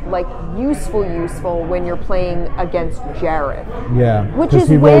only like useful when you're playing against Jareth. Yeah, because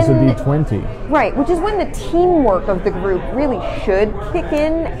he rolls a D20. Right, which is when the teamwork of the group really should kick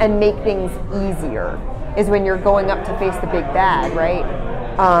in and make things easier. Is when you're going up to face the big bad, right?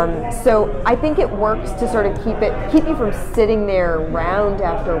 So I think it works to sort of keep you from sitting there round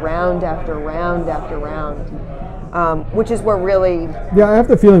after round after round after round, which is where really... Yeah, I have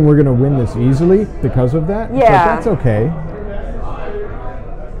the feeling we're going to win this easily because of that. Yeah. But that's okay.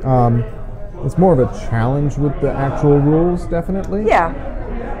 It's more of a challenge with the actual rules, definitely. Yeah.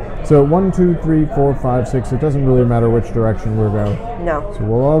 So 1, 2, 3, 4, 5, 6. It doesn't really matter which direction we're going. No. So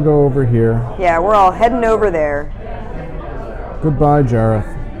we'll all go over here. Yeah, we're all heading over there. Goodbye, Jareth.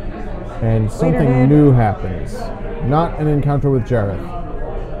 And something new happens. Not an encounter with Jareth.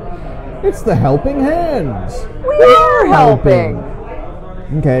 It's the helping hands. We are helping.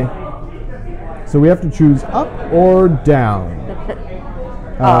 Okay. So we have to choose up or down.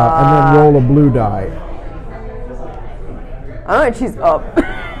 And then roll a blue die. I'm going to choose up.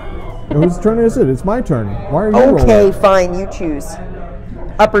 Whose turn is it? It's my turn. Why are you rolling? Okay, fine. You choose.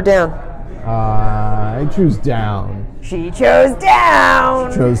 Up or down? I choose down. She chose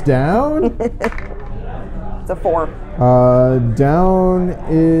down. She chose down? It's a 4. Down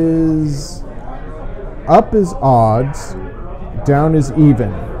is... Up is odds. Down is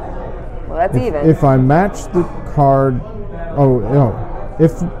even. Well, that's even. If I match the card... Oh, no.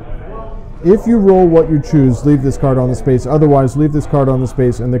 If you roll what you choose, leave this card on the space. Otherwise, leave this card on the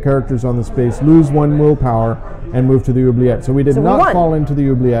space and the characters on the space. Lose 1 willpower and move to the oubliette. So we did not fall into the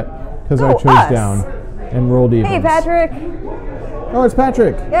oubliette because I chose down and rolled even. Hey, Patrick. Oh, it's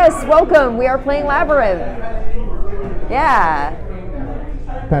Patrick. Yes, welcome. We are playing Labyrinth. Yeah.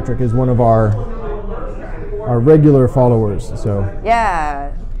 Patrick is one of our regular followers. So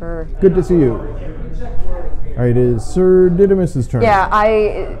yeah. good to see you. All right, it is Sir Didymus's turn. Yeah,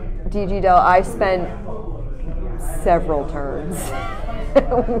 DG Del, I spent several turns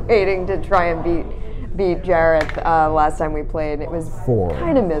waiting to try and beat Jareth last time we played. It was 4.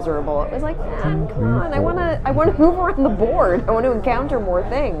 kind of miserable. It was like, man, come on, I want to move around the board. I want to encounter more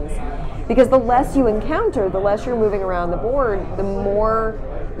things. Because the less you encounter, the less you're moving around the board, the more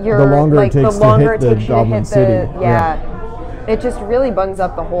you're the longer it takes to hit the Goblin City. Yeah. It just really bungs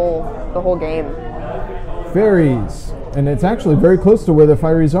up the whole game. Fairies. And it's actually very close to where the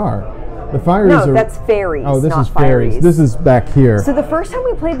fairies are. The fairies are... No, that's fairies. Oh, this not is fairies. fairies. This is back here. So the first time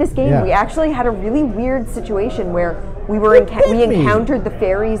we played this game, we actually had a really weird situation where we encountered the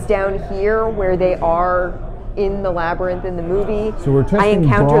fairies down here where they are in the labyrinth in the movie. So we're testing I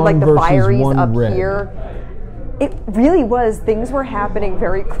encountered brawn the versus fairies one up red. here. It really was. Things were happening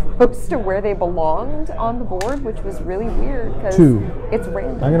very close to where they belonged on the board, which was really weird because 2. it's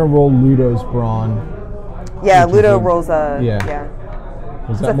random. I'm going to roll Ludo's brawn. Yeah, Ludo rolls a... Yeah.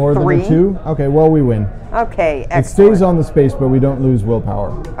 Is It's that a more 3. than a 2? Okay, well, we win. Okay, excellent. It stays on the space, but we don't lose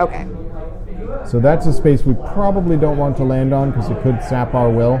willpower. Okay. So that's a space we probably don't want to land on because it could sap our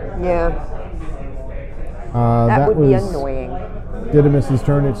will. Yeah. That would be annoying. Didymus's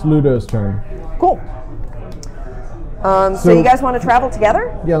turn. It's Ludo's turn. Cool. So you guys want to travel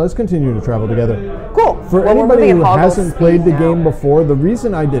together? Yeah, let's continue to travel together. Cool. For Well, we're anybody moving who at Hoggle hasn't played the speed now. game before, the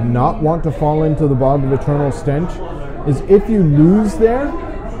reason I did not want to fall into the Bog of Eternal Stench is if you lose there,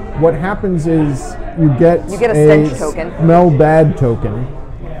 what happens is you get a stench token. Smell bad token.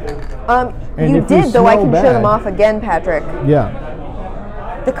 And You if did, though I smell can show them bad- off again, Patrick. Yeah.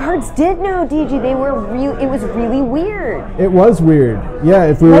 The cards did know, DG. They were it was really weird. It was weird. Yeah,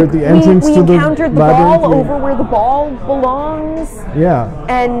 if we were at the entrance we to the encountered the labyrinth, ball over where the ball belongs, Yeah.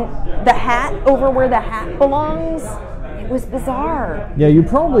 and the hat over where the hat belongs. It was bizarre. Yeah, you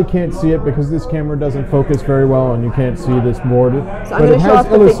probably can't see it because this camera doesn't focus very well and you can't see this board. So I'm but gonna it show has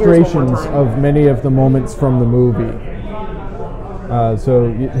off the figures one more illustrations time. of many of the moments from the movie.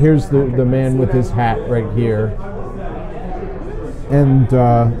 Here's the man with his hat right here. And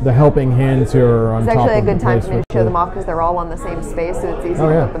the helping hands here are on It's top actually a of the good time place for me with to show the- them off because they're all on the same space, so it's easy Oh,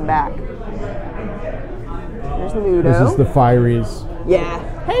 to yeah. put them back. There's Ludo. This is the Fieries. Yeah.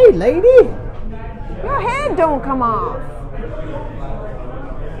 Hey, lady! Your head don't come off.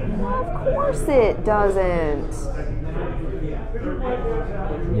 Of course it doesn't.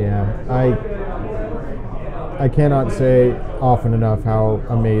 Yeah, I cannot say often enough how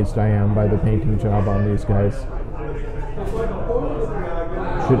amazed I am by the painting job on these guys.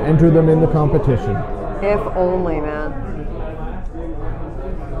 Should enter them in the competition. If only, man.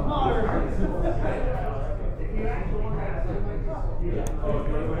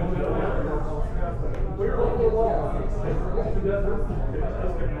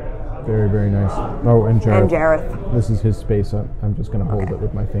 Very, very nice. Oh, and Jareth. And Jareth. This is his space. I'm just going to hold it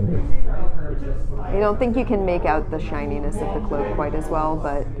with my finger. I don't think you can make out the shininess of the cloak quite as well,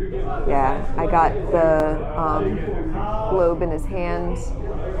 but yeah, I got the globe in his hand,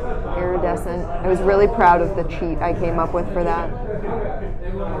 iridescent. I was really proud of the cheat I came up with for that.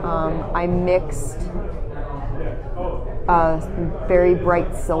 I mixed very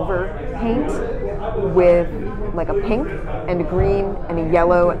bright silver paint with like a pink and a green and a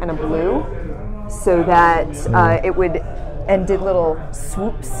yellow and a blue, so that it would, and did little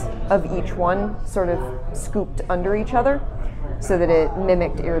swoops of each one, sort of scooped under each other, so that it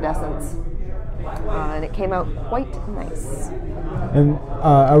mimicked iridescence. And it came out quite nice. And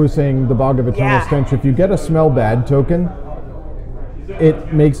I was saying the Bog of Eternal Stench, if you get a smell bad token,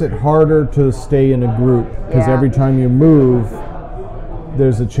 it makes it harder to stay in a group, because every time you move,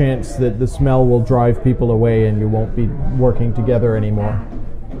 there's a chance that the smell will drive people away and you won't be working together anymore.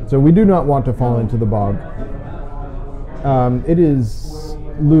 So we do not want to fall into the bog. It is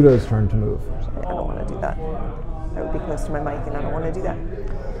Ludo's turn to move. I don't want to do that. That would be close to my mic, and I don't want to do that.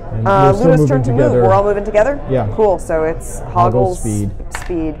 And we're still Ludo's turn moving to together. move. We're all moving together? Yeah. Cool. So it's Hoggle Hoggle's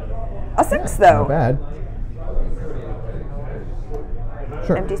speed. A 6, though. Not bad.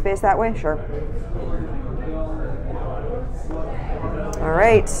 Sure. Empty space that way? Sure. All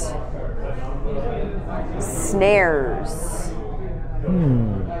right. Snares.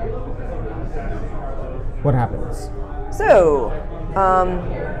 What happens? So,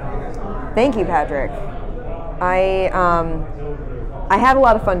 thank you, Patrick. I had a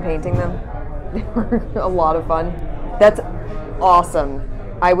lot of fun painting them. They were a lot of fun. That's awesome.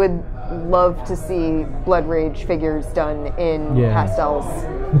 I would love to see Blood Rage figures done in pastels.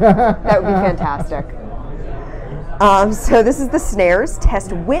 That would be fantastic. So this is the snares.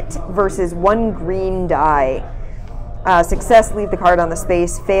 Test wit versus 1 green die. Success, leave the card on the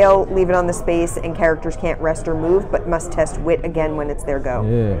space. Fail, leave it on the space, and characters can't rest or move, but must test wit again when it's their go.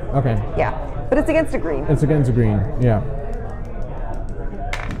 Yeah. Okay. Yeah, but it's against a green. It's against a green. Yeah.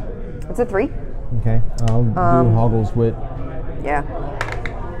 It's a 3. Okay. I'll do Hoggle's wit. Yeah.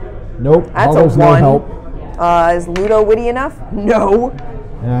 Nope. That's Hoggle's a no 1. help. Is Ludo witty enough? No.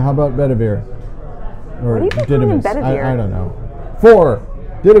 How about Bedivere? Or What do you think in Didymus? Bedivere? I don't know. 4.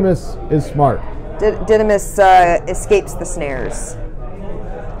 Didymus is smart. Didymus escapes the snares.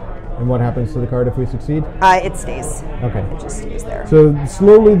 And what happens to the card if we succeed? It stays. Okay. It just stays there. So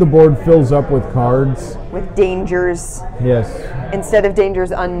slowly the board fills up with cards. With dangers. Yes. Instead of dangers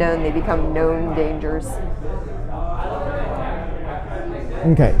unknown, they become known dangers.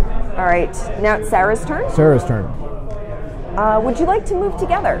 Okay. All right. Now it's Sarah's turn. Sarah's turn. Would you like to move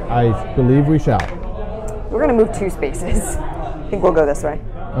together? I believe we shall. We're going to move 2 spaces. I think we'll go this way.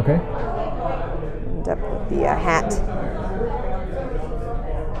 Okay. End up with the hat.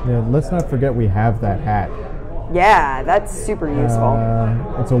 Yeah, let's not forget we have that hat. Yeah, that's super useful.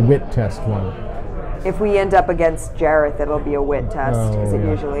 It's a wit test one. If we end up against Jareth, it'll be a wit test, because it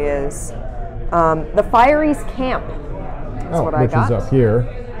usually is. The Fiery's Camp is what I got. Which is up here.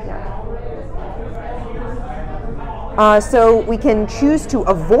 Yeah. So we can choose to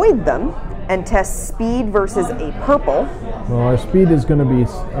avoid them and test speed versus a purple. Well, our speed is going to be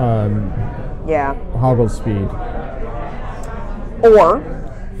Hoggle's speed. Or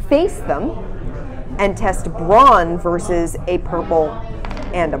face them and test brawn versus a purple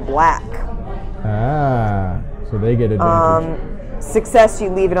and a black. So they get advantage. Success, you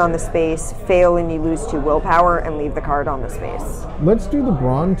leave it on the space. Fail, and you lose 2 willpower and leave the card on the space. Let's do the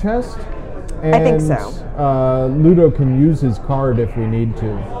brawn test. And, I think so. Ludo can use his card if we need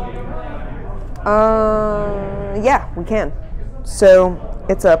to. Yeah, we can. So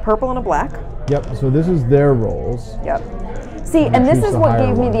it's a purple and a black. Yep, so this is their rolls. Yep. See, and this is what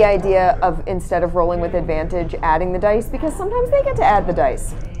gave me the idea of, instead of rolling with advantage, adding the dice, because sometimes they get to add the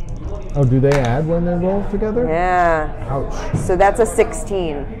dice. Oh, do they add when they roll together? Yeah. Ouch. So that's a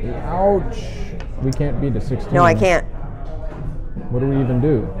 16. Ouch. We can't beat a 16. No, I can't. What do we even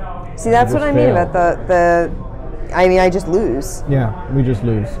do? See, that's what I mean about I just lose. Yeah, we just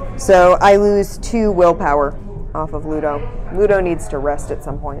lose. So I lose 2 willpower off of Ludo. Ludo needs to rest at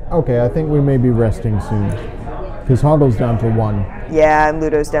some point. Okay, I think we may be resting soon. Because Hoggle's down to 1. Yeah, and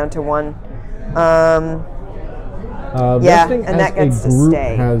Ludo's down to 1. Resting and as that gets a to group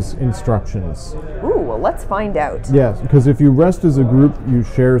stay. has instructions. Ooh, well, let's find out. Yes, because if you rest as a group, you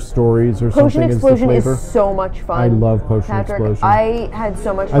share stories or Potion something Explosion as the flavor. is so much fun. I love Potion Explosion. I had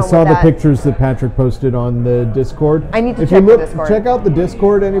so much fun I saw with the that. pictures that Patrick posted on the Discord. I need to if check you look, the Discord. Check out the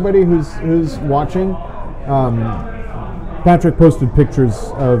Discord, anybody who's watching. Patrick posted pictures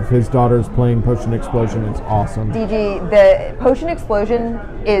of his daughters playing Potion Explosion. It's awesome. DG, the Potion Explosion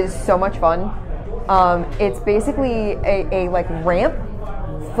is so much fun. It's basically a like ramp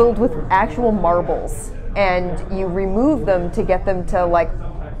filled with actual marbles, and you remove them to get them to like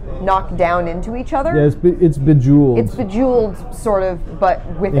knock down into each other. Yeah, it's bejeweled. It's bejeweled, sort of, but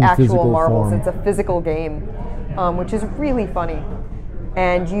with In actual physical marbles. form. It's a physical game, which is really funny.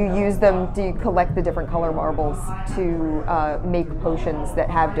 And you use them to collect the different color marbles to make potions that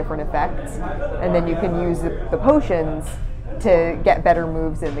have different effects. And then you can use the potions to get better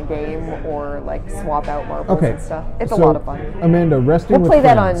moves in the game, or like swap out marbles and stuff. It's a lot of fun. Amanda, resting We'll with play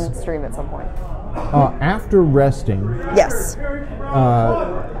that friends. on stream at some point. After resting, Yes.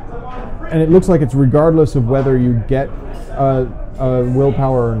 and it looks like it's regardless of whether you get a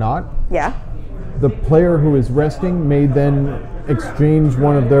willpower or not, Yeah. the player who is resting may then exchange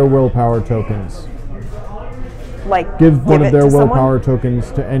one of their willpower tokens. Like Give one it of their to someone? willpower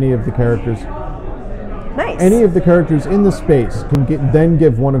tokens to any of the characters. Nice. Any of the characters in the space can then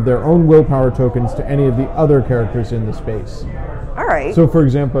give one of their own willpower tokens to any of the other characters in the space. All right. So, for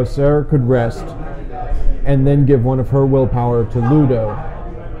example, Sarah could rest and then give one of her willpower to Ludo.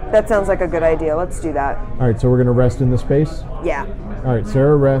 That sounds like a good idea. Let's do that. All right, so we're going to rest in the space? Yeah. All right,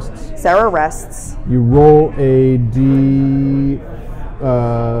 Sarah rests. Sarah rests. You roll a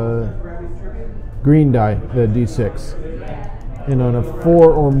green die, the D6. And on a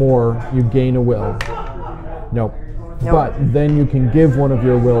 4 or more, you gain a will. Nope. But then you can give one of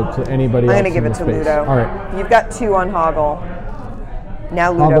your will to anybody else. I'm going to give in it the to space. Ludo. All right. You've got 2 on Hoggle.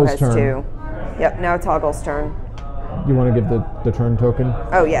 Now Ludo Hoggle's has turn. 2. Yep, now it's Hoggle's turn. You want to give the turn token?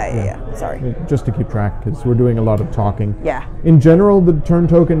 Oh, yeah. Sorry. Just to keep track, because we're doing a lot of talking. Yeah. In general, the turn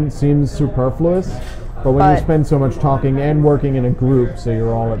token seems superfluous, but when you spend so much talking and working in a group, so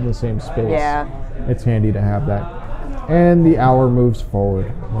you're all in the same space, it's handy to have that. And the hour moves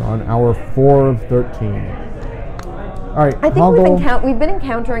forward. We're on hour 4 of 13. All right. I think we've been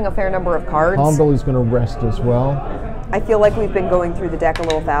encountering a fair number of cards. Hoggle is going to rest as well. I feel like we've been going through the deck a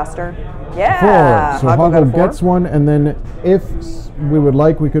little faster. Yeah. 4. So Hoggle gets one, and then if we would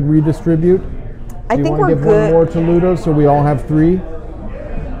like, we could redistribute. I think we're give good. one more to Ludo, so we all have 3.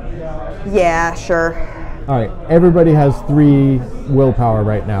 Yeah, sure. All right. Everybody has 3 willpower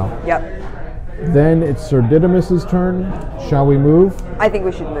right now. Yep. Then it's Sir Didymus's turn. Shall we move? I think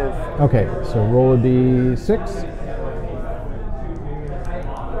we should move. Okay. So roll a d6.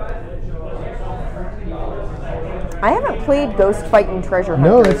 I haven't played Ghost Fighting Treasure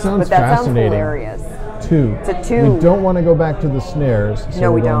Hunters, No, that sounds but that fascinating. sounds hilarious. 2. It's a 2. We don't want to go back to the snares, so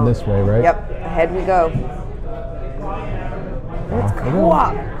No, we we're going don't. this way, right? Yep, ahead we go. It's Off we go.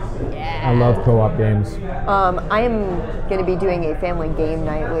 co-op. I love co-op games. I am going to be doing a family game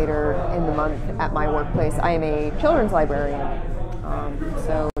night later in the month at my workplace. I am a children's librarian.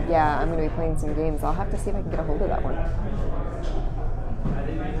 So, yeah, I'm going to be playing some games. I'll have to see if I can get a hold of that one.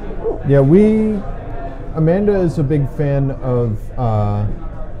 Yeah, Amanda is a big fan of,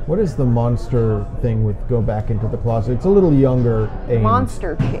 what is the monster thing with go back into the closet? It's a little younger aimed.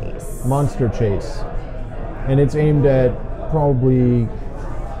 Monster Chase. Monster Chase. And it's aimed at probably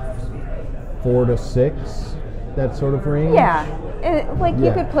 4 to 6, that sort of range. Yeah. And,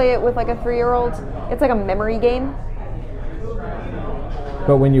 you could play it with like a 3-year-old. It's like a memory game.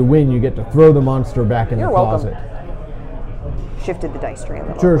 But when you win, you get to throw the monster back in the welcome. closet. Shifted the dice tray a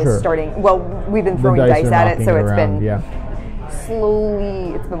little. Sure, It's sure. Starting. Well, we've been throwing dice are at it, knocking so it's around, been yeah.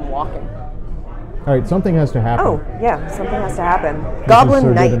 slowly. It's been walking. All right, something has to happen. Oh, yeah, something has to happen. This is Goblin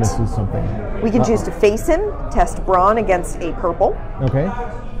Sir Knight. Didymus is something. We can choose to face him, test brawn against a purple, Okay.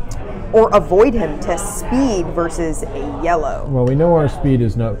 or avoid him, test speed versus a yellow. Well, we know our speed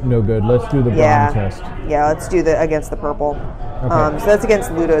is no good. Let's do the brawn test. Yeah, let's do the against the purple. Okay. So that's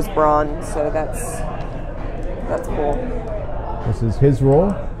against Ludo's brawn, so that's cool. This is his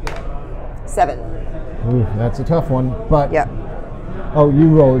roll. 7. Ooh, that's a tough one. But Yep. oh, you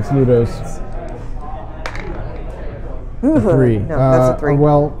roll. It's Ludo's. A 3. No, that's a 3.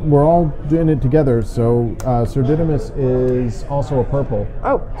 Well, we're all doing it together. So Sir Didymus is also a purple.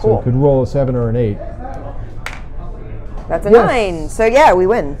 Oh, So cool. you could roll a 7 or an 8. That's a Yes. 9. So yeah, we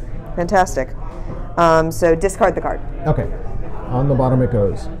win. Fantastic. So discard the card. Okay. On the bottom it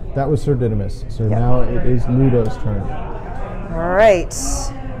goes. That was Sir Didymus. So now it is Ludo's turn. All right.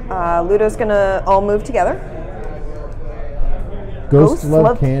 Ludo's gonna all move together. Ghosts Ghosts Love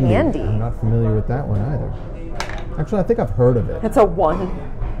Love Candy. Candy. I'm not familiar with that one either. Actually, I think I've heard of it. It's a 1.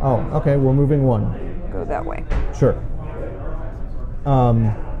 Oh, okay. We're moving 1. Go that way. Sure.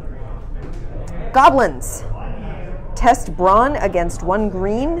 Goblins. Test brawn against 1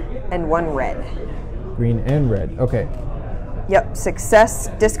 green and 1 red. Green and red. Okay. Yep. Success,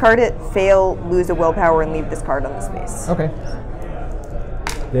 discard it. Fail, lose a willpower, and leave this card on the space. Okay.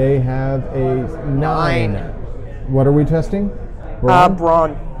 They have a 9. What are we testing?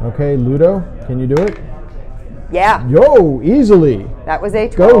 Brawn. Okay, Ludo, can you do it? Yeah. Yo, easily. That was a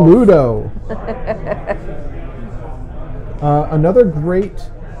 12. Go, Ludo. Another great,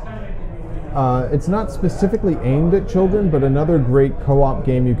 it's not specifically aimed at children, but another great co-op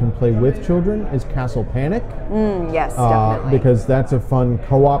game you can play with children is Castle Panic. Yes, definitely. Because that's a fun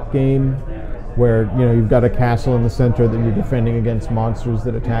co-op game where, you've got a castle in the center that you're defending against monsters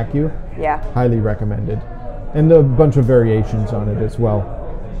that attack you. Yeah. Highly recommended. And a bunch of variations on it as well,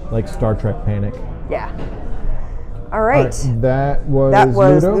 like Star Trek Panic. Yeah. All right. That was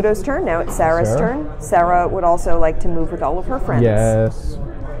Ludo? Ludo's turn. Now it's Sarah's turn. Sarah would also like to move with all of her friends. Yes.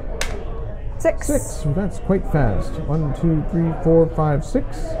 6. 6. That's quite fast. 1, 2, 3, 4, 5,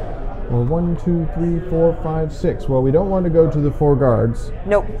 6. Or 1, 2, 3, 4, 5, 6. Well, we don't want to go to the 4 guards.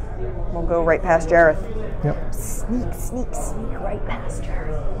 Nope. We'll go right past Jareth. Yep. Sneak right past her.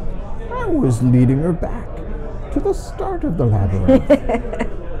 I was leading her back to the start of the labyrinth.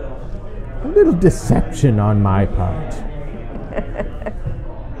 A little deception on my part.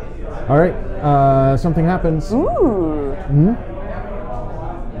 All right. Something happens. Ooh.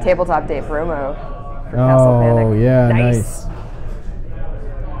 Tabletop Day promo for Castle Panic. Oh, yeah, nice.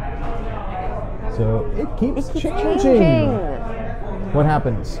 So it keeps changing. What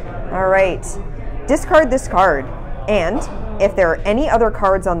happens? All right. Discard this card, and if there are any other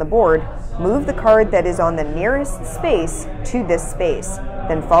cards on the board, move the card that is on the nearest space to this space.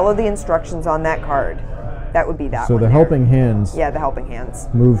 Then follow the instructions on that card. That would be that So one the there. helping hands Yeah, the helping hands.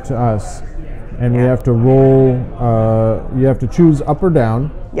 move to us. And we Yeah. have to roll, you have to choose up or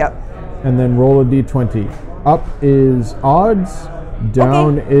down, Yep. and then roll a d20. Up is odds,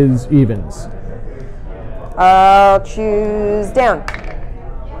 down is evens. I'll choose down.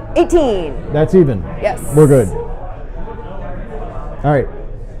 18. That's even. Yes. We're good. All right.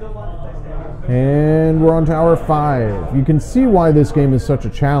 And we're on to hour 5. You can see why this game is such a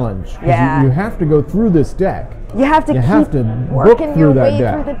challenge. Yeah. You have to go through this deck. You have to keep working your way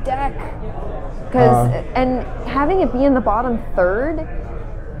through the deck. And having it be in the bottom third.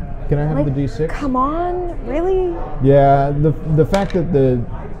 Can I have the D6? Come on, really? Yeah, the fact that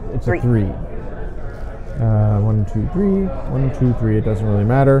it's a 3. 1, 2, 3. 1, 2, 3. It doesn't really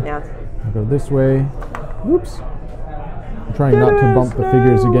matter. Yeah. I'll go this way. Whoops. I'm trying not to bump the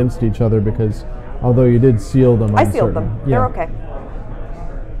figures against each other because although you did seal them, I sealed them. They're okay.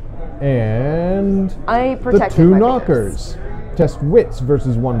 And I the protected 2 my knockers. Test wits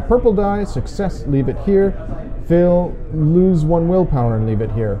versus 1 purple die. Success, leave it here. Fail, lose 1 willpower and leave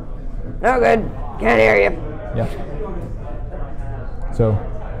it here. No good. Can't hear you. Yeah. So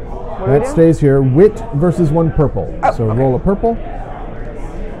that stays here. Wit versus 1 purple. Oh, so okay. Roll a purple.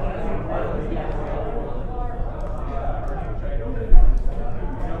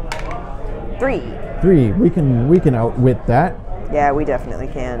 Three. We can outwit that. Yeah, we definitely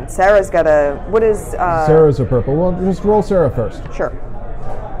can. Sarah's got a. What is? Sarah's a purple. Well, just roll Sarah first. Sure.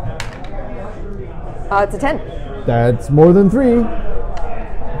 It's a 10. That's more than 3.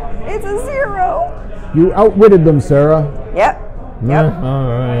 It's a 0. You outwitted them, Sarah. Yep.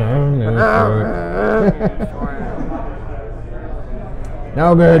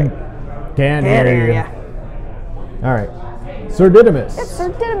 No good. Can't hear you. All right. Sir Didymus. It's Sir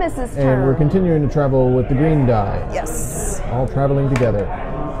Didymus's turn. And we're continuing to travel with the green die. Yes. All traveling together.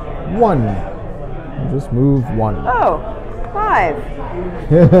 1. Just move 1. Oh, 5.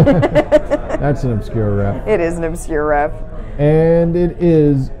 That's an obscure ref. It is an obscure ref. And it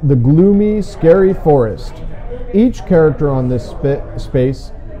is the gloomy, scary forest. Each character on this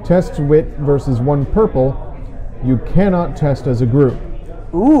space tests wit versus 1 purple. You cannot test as a group.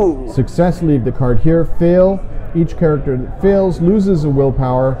 Ooh. Success, leave the card here. Fail. Each character that fails loses a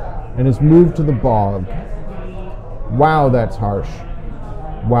willpower and is moved to the bog. Wow, that's harsh.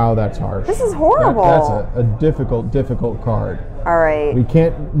 Wow, that's harsh. This is horrible. That's a difficult card. All right. We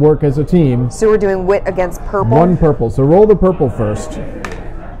can't work as a team. So we're doing wit against purple? 1 purple. So roll the purple first.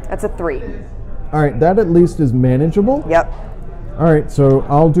 That's a 3. All right, that at least is manageable. Yep. All right, so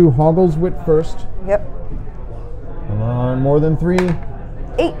I'll do Hoggle's wit first. Yep. Come on, more than 3.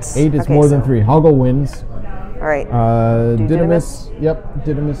 8. 8 is more than 3. Hoggle wins. All right. Didymus. Yep,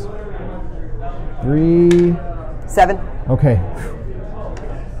 Didymus. 3. 7. Okay.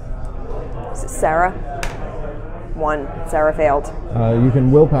 Sarah. 1. Sarah failed. You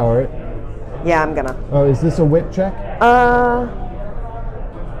can willpower it. Yeah, I'm gonna. Oh, is this a wit check?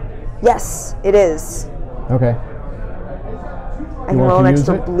 Yes, it is. Okay. I can roll an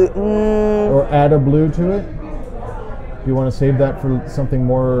extra blue. Or add a blue to it? Do you want to save that for something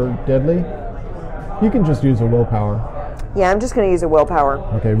more deadly? You can just use a willpower. Yeah, I'm just going to use a willpower.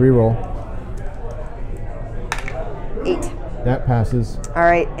 Okay, reroll. 8. That passes. All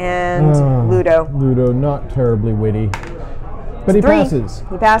right, and Ludo. Ludo, not terribly witty. But he 3. passes.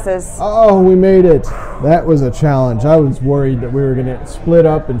 He passes. Oh, we made it. That was a challenge. I was worried that we were going to split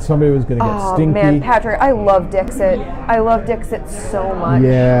up and somebody was going to get stinky. Oh, man, Patrick, I love Dixit. I love Dixit so much.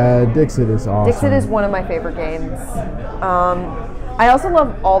 Yeah, Dixit is awesome. Dixit is one of my favorite games. I also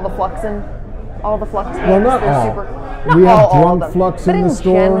love all the Flux games. Well, not They're all. Super, We have all drunk of them. Flux but in the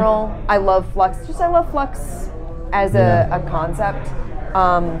store. in general, I love Flux. I love Flux as a concept.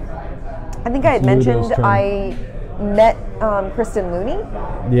 I think I had mentioned I met Kristen Looney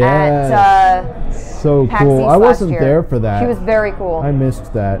at so PAX cool. East I wasn't last year. there for that. She was very cool. I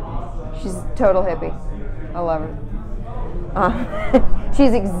missed that. She's total hippie. I love her.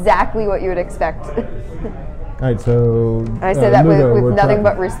 She's exactly what you would expect. All right, so I say that Ludo, with nothing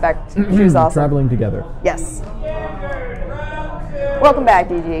but respect. She was awesome. Traveling together. Yes. Welcome back,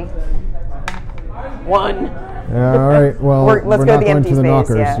 DG. 1. All right. Well, Let's we're go not to the going empty to the space,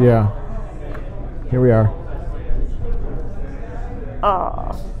 knockers. yeah. Here we are.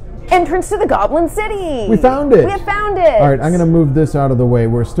 Entrance to the Goblin City. We found it. We have found it. All right, I'm going to move this out of the way.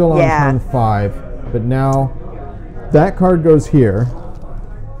 We're still on turn 5, but now that card goes here.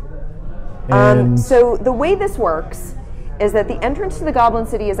 And so the way this works is that the entrance to the Goblin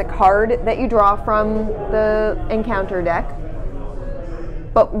City is a card that you draw from the encounter deck.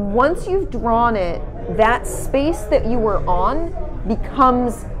 But once you've drawn it, that space that you were on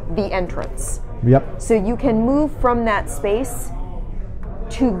becomes the entrance. Yep. So you can move from that space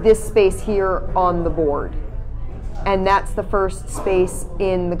to this space here on the board. And that's the first space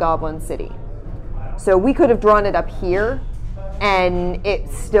in the Goblin City. So we could have drawn it up here, and it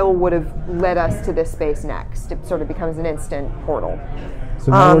still would have led us to this space next. It sort of becomes an instant portal.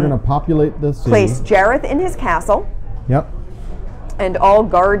 So now we're going to populate the city. Place Jareth in his castle. Yep. and all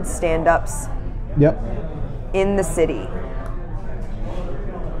guard stand-ups Yep. in the city.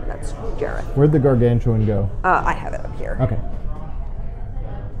 That's Jareth. Where'd the gargantuan go? I have it up here. Okay.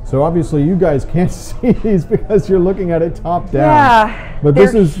 So obviously you guys can't see these because you're looking at it top down. Yeah, But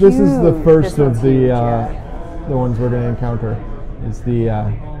this is the huge. first This of one's the huge, yeah. the ones we're going to encounter. Is the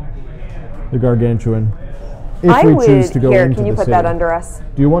gargantuan. If I we would. choose to go Here, into can you the put city. that under us?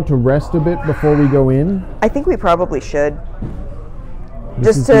 Do you want to rest a bit before we go in? I think we probably should.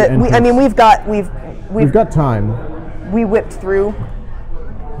 This Just is the to, I entrance. mean, We've got time. we whipped through.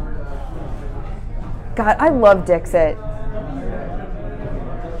 God, I love Dixit.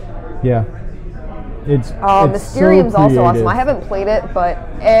 Yeah. It's Mysterium's so also awesome. creative. I haven't played it, but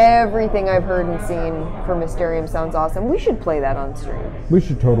everything I've heard and seen for Mysterium sounds awesome. We should play that on stream. We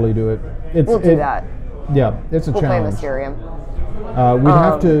should totally do it. We'll do that. Yeah, it's a We'll play challenge. Mysterium. We'd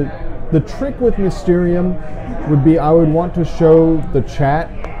have to. The trick with Mysterium would be I would want to show the chat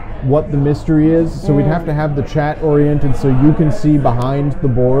what the mystery is. So we'd have to have the chat oriented so you can see behind the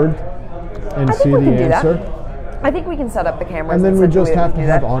board and I see think we the can do answer. that. I think we can set up the cameras. And then in we such a just way that have we to can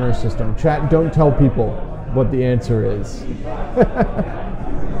do have that. honor system. Chat, don't tell people what the answer is.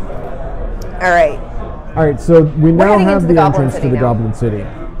 All right. All right, so we now heading have into the the Goblin entrance to City the now. Goblin City.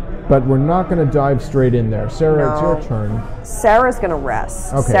 But we're not going to dive straight in there. Sarah, it's No. your turn. Sarah's gonna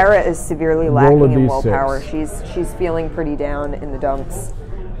rest. Okay. Sarah is severely Roll a lacking in D6. willpower. She's feeling pretty down in the dumps.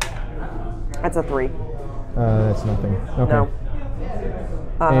 That's a 3. That's nothing. Okay. No.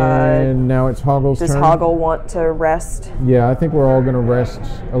 And now it's Hoggle's Does turn. Hoggle want to rest? Yeah, I think we're all going to rest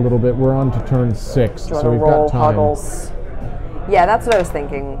a little bit. We're on to turn 6, Do you want so to we've roll got time. Hoggles? Yeah, that's what I was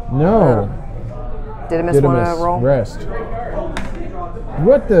thinking. No. Didymus want Didymus, to roll? rest.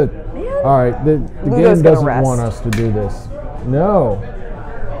 What the? Man. All right, the Ludo's game gonna doesn't rest. want us to do this. No.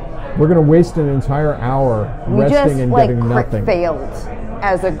 We're going to waste an entire hour We resting just and like getting nothing. failed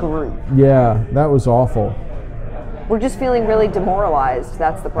as a group. Yeah, that was awful. We're just feeling really demoralized.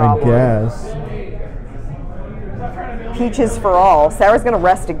 That's the I problem. guess. Peaches for all. Sarah's gonna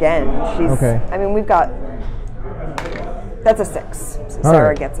rest again. She's. Okay. I mean, we've got. That's a 6. So All Sarah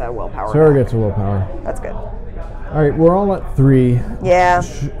right. gets a willpower. Sarah back. gets a willpower. That's good. All right, we're all at 3. Yeah.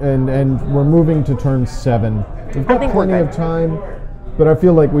 And we're moving to turn 7. We've got think we're plenty good. of time, but I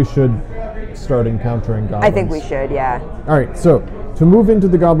feel like we should start encountering goblins. I think we should. Yeah. All right, so to move into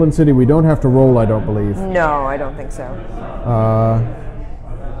the Goblin City, we don't have to roll, I don't believe. No, I don't think so.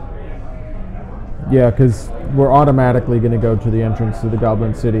 Yeah, because we're automatically going to go to the entrance to the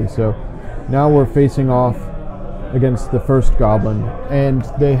Goblin City. So now we're facing off against the first goblin, and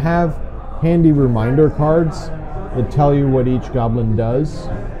they have handy reminder cards that tell you what each goblin does.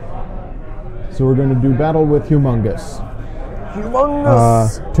 So we're going to do battle with Humongous.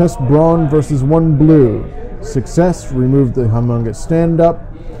 Humongous. Test brawn versus 1 blue. Success, remove the Humongous stand-up.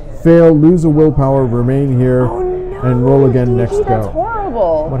 Fail, lose a willpower, remain here, and roll again next DG, that's go.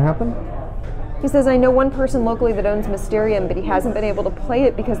 horrible. What happened? He says, I know one person locally that owns Mysterium, but he hasn't been able to play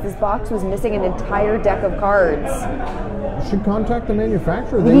it because this box was missing an entire deck of cards. You should contact the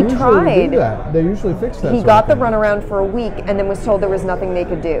manufacturer. They He usually tried. do that. They usually fix that. He sort got of the thing. runaround for a week and then was told there was nothing they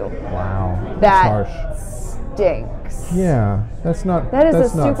could do. Wow. That's That harsh. stinks. Yeah, that's not. That is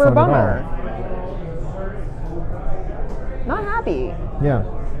that's a not super fun bummer. At Not happy. all. Yeah.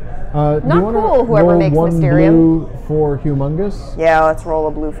 Do Not you wanna cool, whoever roll makes 1 Mysterium. blue for Humongous? Yeah, let's roll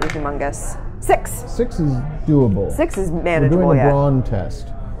a blue for Humongous. 6. 6 is doable. 6 is We're manageable, doing a yeah. brawn test.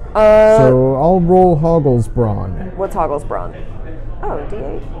 So I'll roll Hoggle's brawn. What's Hoggle's brawn? Oh,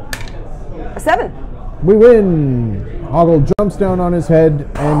 D8. A 7. We win! Hoggle jumps down on his head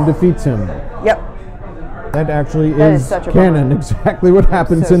and defeats him. Yep. That actually That is is such a canon, bummer. exactly what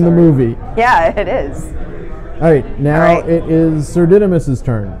happens So in the sorry. movie. Yeah, it is. All right, now All right. it is Sir Didymus's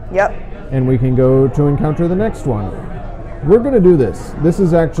turn, Yep. and we can go to encounter the next one. We're going to do this. This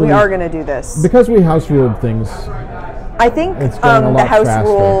is actually... We are going to do this. Because we house ruled things. I think It's going a the lot house faster.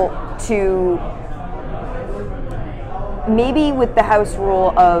 rule to maybe with the house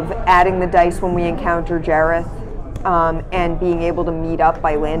rule of adding the dice when we encounter Jareth and being able to meet up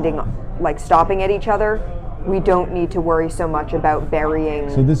by landing, like stopping at each other, we don't need to worry so much about burying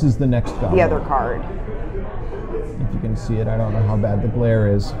So this is the next goblin. the other card. If you can see it, I don't know how bad the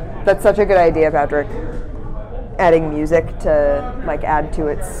glare is. That's such a good idea, Patrick. Adding music to like add to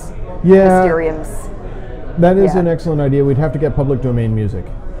its Yeah, Mysterium's. that is Yeah. an excellent idea. We'd have to get public domain music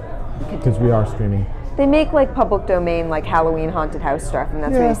because we are streaming. They make like public domain, like Halloween haunted house stuff, and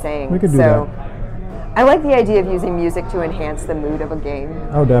that's what Yeah, he's saying. we could do so, that. I like the idea of using music to enhance the mood of a game.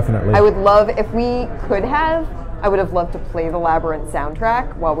 Oh, definitely. I would love, if we could have, I would have loved to play the Labyrinth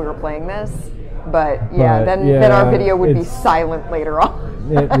soundtrack while we were playing this, But then our video would be silent later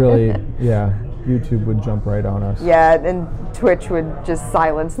on. It really, yeah. YouTube would jump right on us. Yeah, and Twitch would just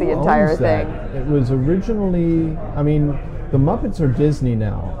silence the entire thing. It was originally, I mean, the Muppets are Disney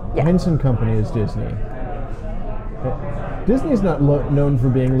now. Yeah. Henson Company is Disney. Disney's not known for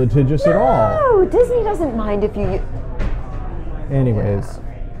being litigious at all. No, Disney doesn't mind if you... Anyways,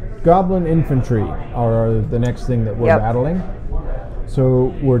 Goblin Infantry are the next thing that we're battling.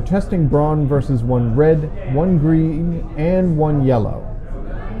 So we're testing brawn versus one red, one green, and one yellow.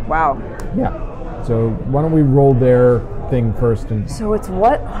 Wow. Yeah. So why don't we roll their thing first? And so it's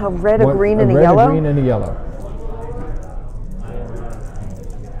what? A red, a green, and a yellow? A green, and a yellow.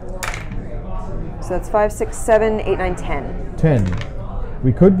 So that's 5, 6, 7, 8, 9, 10. 10.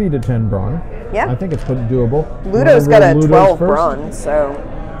 We could beat a 10 brawn. Yeah. I think it's doable. Ludo's got a 12 brawn, so...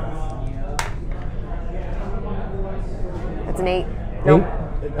 That's an 8. Nope.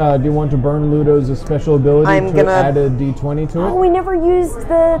 8. Do you want to burn Ludo's special ability to add a d20 to it? Oh, we never used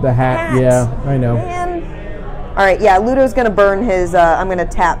the hat. Yeah, I know. Man. All right, yeah, Ludo's going to burn his... I'm going to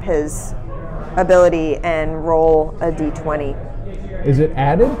tap his ability and roll a d20. Is it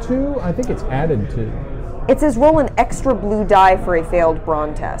added to? I think it's added to. It says roll an extra blue die for a failed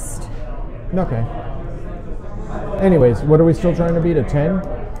brawn test. Okay. Anyways, what are we still trying to beat? A 10?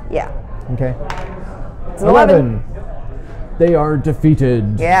 Yeah. Okay. It's an 11. They are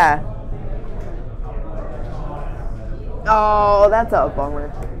defeated. Yeah. Oh, that's a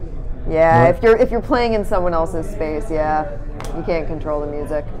bummer. Yeah, if you're playing in someone else's space, yeah, you can't control the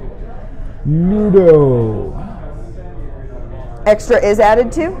music. Ludo. Extra is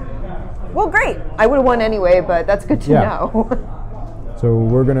added to? Well, great. I would have won anyway, but that's good to know. So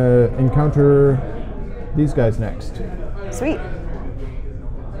we're going to encounter these guys next. Sweet.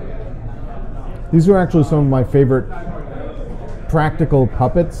 These are actually some of my favorite practical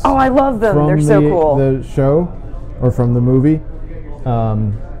puppets. Oh, I love them. They're so cool. The show, or from the movie.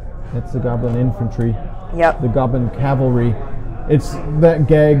 That's the Goblin Infantry. Yep. The Goblin Cavalry. It's that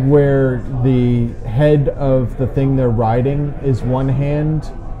gag where the head of the thing they're riding is one hand.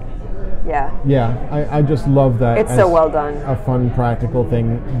 Yeah. Yeah, I just love that. It's so well done. A fun practical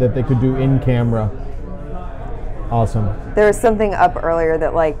thing that they could do in camera. Awesome. There was something up earlier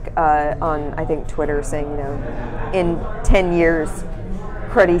that on, I think, Twitter saying, in 10 years,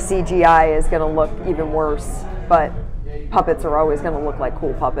 cruddy CGI is going to look even worse, but puppets are always going to look like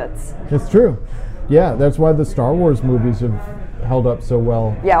cool puppets. It's true. Yeah, that's why the Star Wars movies have held up so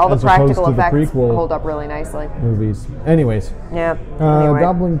well. Yeah, all the practical effects hold up really nicely. Movies. Anyways. Yeah. Anyway.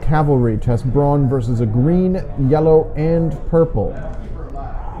 Goblin Cavalry test brawn versus a green, yellow, and purple.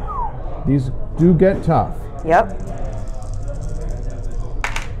 These do get tough. Yep.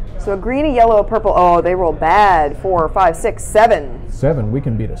 So a green, a yellow, a purple. Oh, they roll bad. 4, 5, 6, 7. 7. We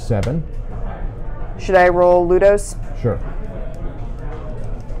can beat a 7. Should I roll Ludo's? Sure.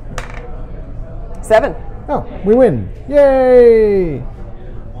 7. Oh, we win. Yay!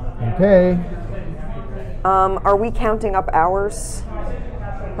 Okay. Are we counting up hours?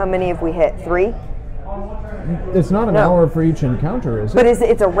 How many have we hit? 3? It's not an hour for each encounter, is it? But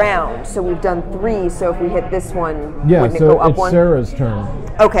it's a round, so we've done 3, so if we hit this one, wouldn't it so go up it's one? Sarah's turn.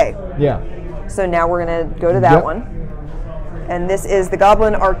 Okay. Yeah. So now we're going to go to that one. And this is the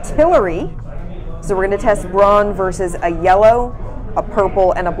Goblin Artillery. So we're going to test brawn versus a yellow, a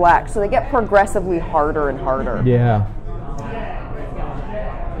purple, and a black. So they get progressively harder and harder. Yeah.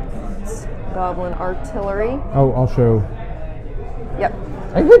 Goblin Artillery. Oh, I'll show. Yep.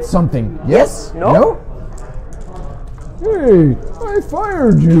 I hit something. Yes? No? Hey, I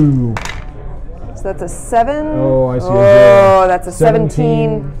fired you. So that's a 7. Oh, I see. Oh, that's a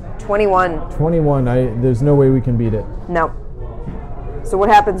 17. 21. 21. There's no way we can beat it. No. So what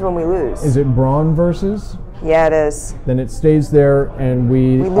happens when we lose? Is it brawn versus? Yeah, it is. Then it stays there, and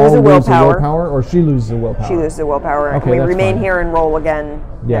we lose all a lose willpower. a willpower, or she loses a willpower. She loses a willpower. Okay, and we that's remain fine. here and roll again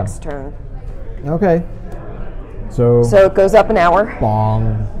next turn. Okay. So it goes up an hour.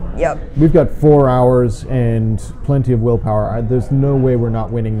 Bong. Yep. We've got 4 hours and plenty of willpower. There's no way we're not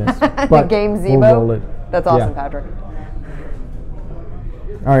winning this. But Game Zebo. We'll roll it. That's awesome, Patrick.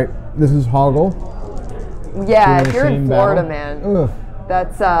 All right. This is Hoggle. Yeah, if you're in Florida, battle. man, Ugh.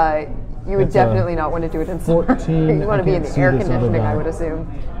 that's you would definitely not want to do it in summer. 14. You want to be in the air conditioning, I would assume.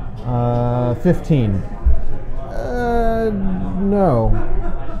 15. No.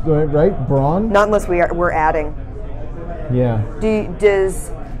 Right? Brawn? Not unless we're adding. Yeah.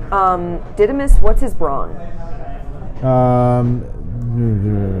 Does Didymus, what's his brawn?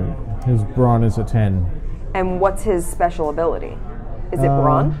 His brawn is a 10. And what's his special ability? Is it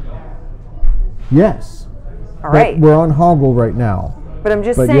brawn? Yes. All right. But we're on Hoggle right now. But I'm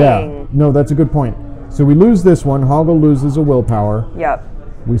just But saying. yeah, no, that's a good point. So we lose this one. Hoggle loses a willpower. Yep.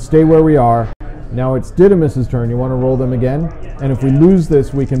 We stay where we are. Now it's Didymus's turn. You want to roll them again? And if we lose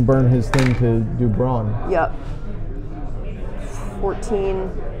this, we can burn his thing to do brawn. Yep. 14.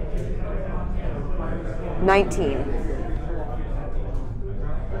 19.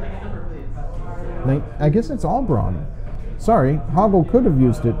 I guess it's all brawn. Sorry, Hoggle could have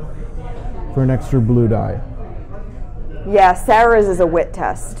used it for an extra blue die. Yeah, Sarah's is a wit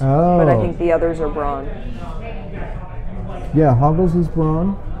test. Oh. But I think the others are brawn. Yeah, Hoggle's is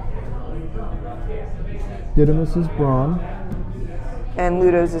brawn. Didymus is brawn. And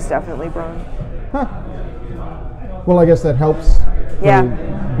Ludo's is definitely brawn. Huh. Well, I guess that helps Yeah.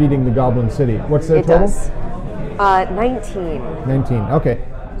 for beating the Goblin City. What's their It total? does. 19. 19. Okay.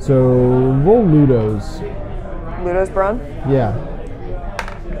 So roll Ludo's. Ludo's brawn? Yeah.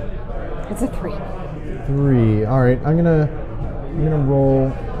 It's a 3. 3. All right. I'm gonna roll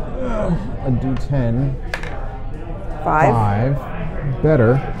a d10. 5. 5.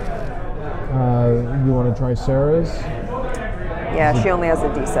 Better. You want to try Sarah's? Yeah, she only has a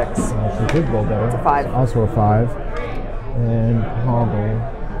d6. She did roll better. It's a 5. Also a 5. And Hoggle.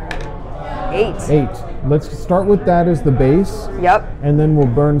 8. 8. Let's start with that as the base. Yep. And then we'll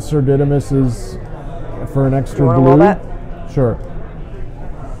burn Sir Didymus's for an extra You wanna blue. roll that? Sure.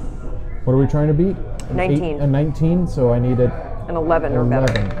 What are we trying to beat? 19. A 19, so I need An 11 or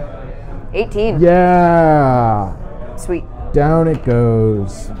better. 11. 18. Yeah! Sweet. Down it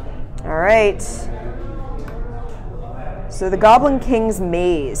goes. All right. So the Goblin King's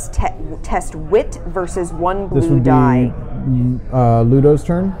maze. Test wit versus 1 This blue would die. be Ludo's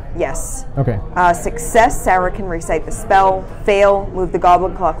turn? Yes. Okay. Success, Sarah can recite the spell. Fail, move the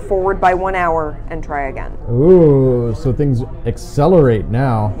goblin clock forward by 1 hour and try again. Ooh, so things accelerate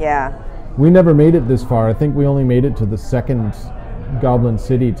now. Yeah. We never made it this far. I think we only made it to the second Goblin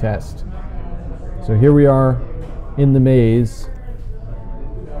City test. So here we are in the maze.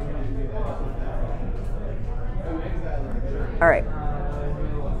 All right.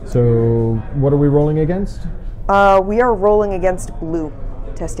 So what are we rolling against? We are rolling against blue.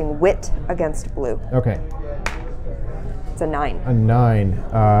 Testing wit against blue. Okay. It's a 9. A 9.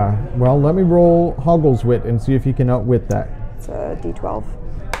 Well, let me roll Hoggle's wit and see if he can outwit that. It's a d12.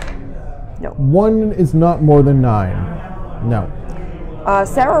 No. 1 is not more than 9. No.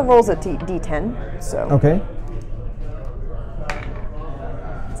 Sarah rolls a d10, so Okay.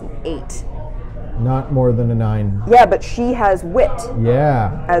 it's an 8. Not more than a 9. Yeah, but she has wit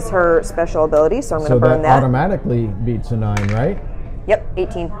Yeah. as her special ability, so I'm going So to burn that that. automatically beats a 9, right? Yep,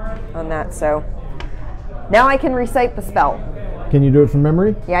 18 on that, so now I can recite the spell. Can you do it from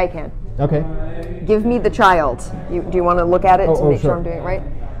memory? Yeah, I can. Okay. Give me the child. Do you want to look at it to make sure sure. I'm doing it right?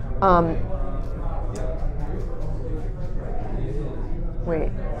 Wait.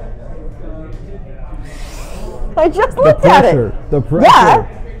 I just looked at it. The pressure.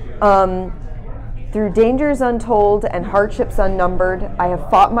 Yeah. Through dangers untold and hardships unnumbered, I have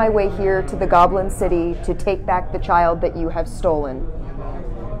fought my way here to the Goblin City to take back the child that you have stolen.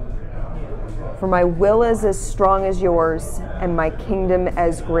 For my will is as strong as yours, and my kingdom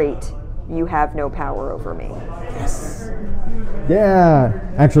as great. You have no power over me. Yeah.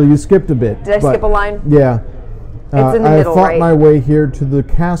 Actually, you skipped a bit. Did I skip a line? Yeah. It's in the I middle, fought right? my way here to the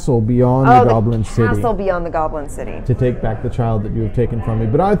castle beyond the Goblin City Castle beyond the Goblin City. to take back the child that you have taken from me.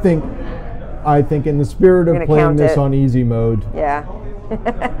 But I think in the spirit of gonna playing count this it. on easy mode, Yeah.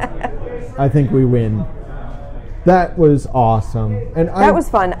 I think we win. That was awesome. And That was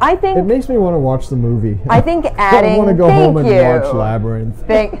fun. I It think makes me want to watch the movie. I think adding I want to go thank home and you. watch Labyrinth.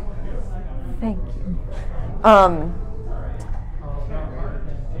 Thank you.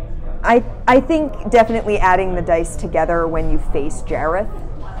 I think definitely adding the dice together when you face Jareth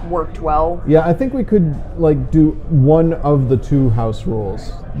worked well. Yeah, I think we could do one of the two house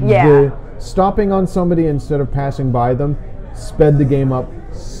rules. Yeah. The stopping on somebody instead of passing by them sped the game up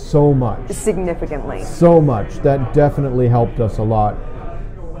so much. Significantly. So much. That definitely helped us a lot.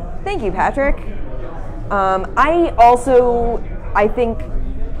 Thank you, Patrick. I think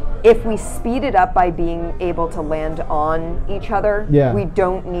if we speed it up by being able to land on each other, Yeah. we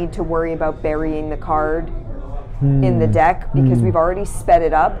don't need to worry about burying the card in the deck because we've already sped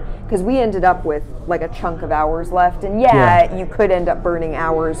it up. Because we ended up with a chunk of hours left, and Yeah. you could end up burning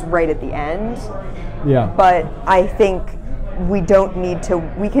hours right at the end. Yeah. But I think we don't need to.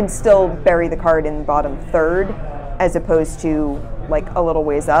 We can still bury the card in the bottom third, as opposed to a little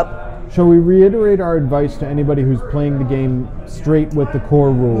ways up. Shall we reiterate our advice to anybody who's playing the game straight with the core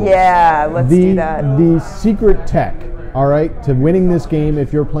rules? Yeah, let's do that. The secret tech, all right, to winning this game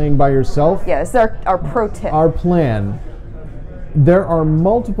if you're playing by yourself, Yeah, this is our pro tip. our plan There are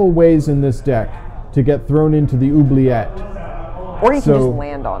multiple ways in this deck to get thrown into the oubliette. Or you can just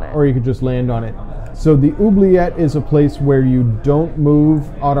land on it. Or you could just land on it. So the oubliette is a place where you don't move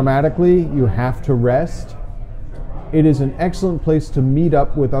automatically. You have to rest. It is an excellent place to meet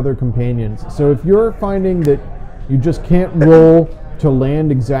up with other companions. So if you're finding that you just can't roll to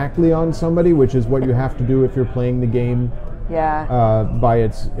land exactly on somebody, which is what you have to do if you're playing the game by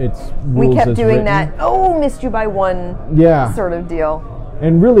its rules. We kept doing written. that, missed you by one sort of deal.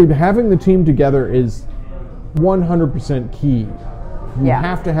 And really, having the team together is 100% key. You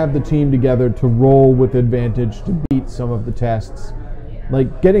have to have the team together to roll with advantage to beat some of the tests.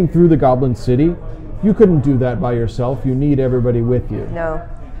 Like getting through the Goblin City, you couldn't do that by yourself. You need everybody with you. No.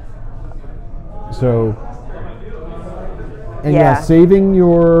 So, and saving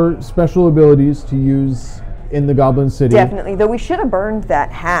your special abilities to use in the Goblin City. Definitely, though we should have burned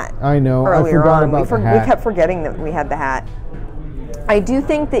that hat. I know, I forgot about the hat. We kept forgetting that we had the hat. I do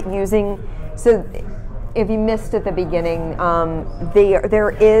think that if you missed at the beginning,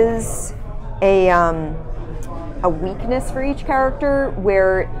 there is a weakness for each character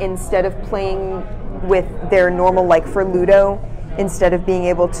where instead of playing with their normal, like for Ludo, instead of being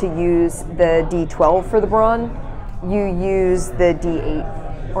able to use the D12 for the brawn, you use the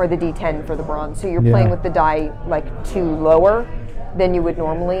D8 or the D10 for the brawn. So you're playing with the die like 2 lower than you would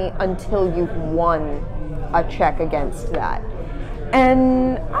normally until you've won a check against that.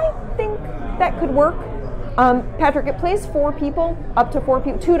 And I think that could work. Patrick, it plays 4 people, up to 4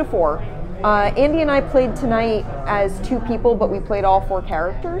 people, 2 to 4. Andy and I played tonight as 2 people, but we played all 4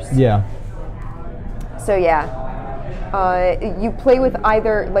 characters. Yeah. So you play with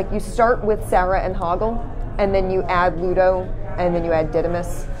either, like you start with Sarah and Hoggle, and then you add Ludo, and then you add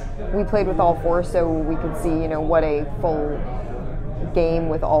Didymus. We played with all 4 so we could see, what a full game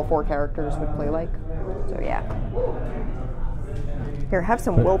with all 4 characters would play like. So yeah. Here, have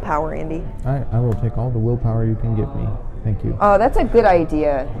some willpower, Andy. I will take all the willpower you can give me. Thank you. Oh, that's a good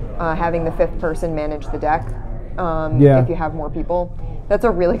idea, having the 5th person manage the deck if you have more people. That's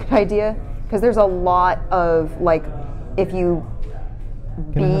a really good idea, because there's a lot of, like, if you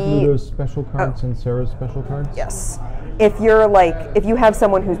Can I have Ludo's special cards and Sarah's special cards? Yes. If you have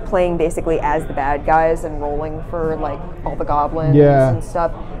someone who's playing basically as the bad guys and rolling for, like, all the goblins and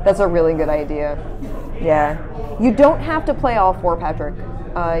stuff, that's a really good idea. Yeah. You don't have to play all 4, Patrick.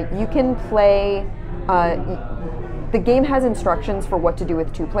 You can play... the game has instructions for what to do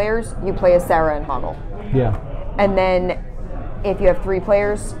with 2 players. You play as Sarah and Hoggle. Yeah. And then if you have 3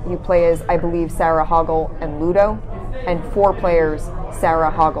 players, you play as, I believe, Sarah, Hoggle, and Ludo. And 4 players,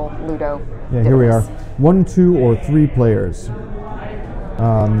 Sarah, Hoggle, Ludo. Yeah, here we are. 1, 2, or 3 players.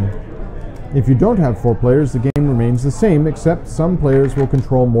 If you don't have 4 players, the game remains the same, except some players will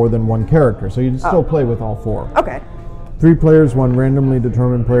control more than 1 character, so you can still play with all 4. Okay. 3 players, 1 randomly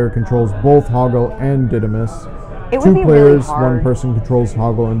determined player controls both Hoggle and Didymus. It would 2 be players, really hard. 1 person controls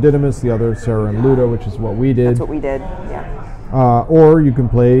Hoggle and Didymus, the other Sarah and Ludo, which is what we did. That's what we did, yeah. Or you can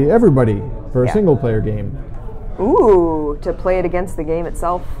play everybody for a single player game. Ooh, to play it against the game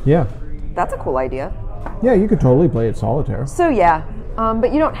itself. Yeah. That's a cool idea. Yeah, you could totally play it solitaire. So yeah,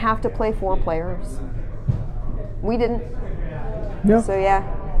 but you don't have to play 4 players. We didn't. Yeah. So yeah,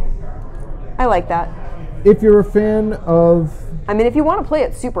 I like that. If you're a fan of... I mean, if you want to play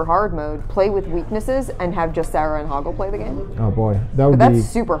it super hard mode, play with weaknesses and have just Sarah and Hoggle play the game. Oh boy, that would that's be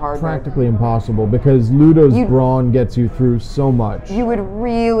super hard practically impossible, because Ludo's brawn gets you through so much. You would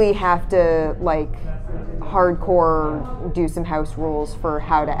really have to, like, hardcore do some house rules for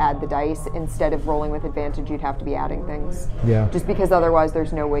how to add the dice. Instead of rolling with advantage, you'd have to be adding things. Yeah. Just because otherwise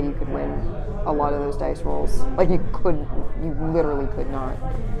there's no way you could win a lot of those dice rolls. Like, you literally could not.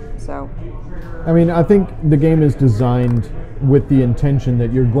 So. I mean, I think the game is designed with the intention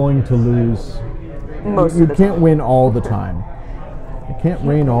that you're going to lose. You can't win all the time. You can't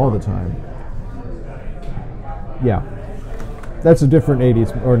reign all the time. Yeah. That's a different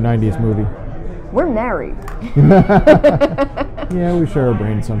 80s or 90s movie. We're married. Yeah, we share a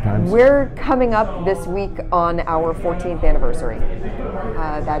brain sometimes. We're coming up this week on our 14th anniversary.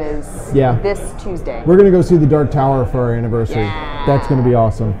 That is this Tuesday. We're going to go see the Dark Tower for our anniversary. Yeah. That's going to be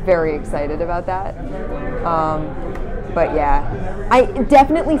awesome. Very excited about that. But yeah,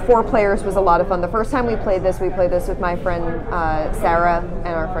 definitely 4 players was a lot of fun. The first time we played this with my friend Sarah and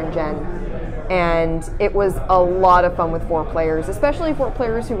our friend Jen. And it was a lot of fun with 4 players, especially 4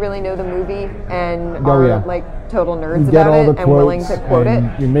 players who really know the movie and are like total nerds about it and willing to quote it.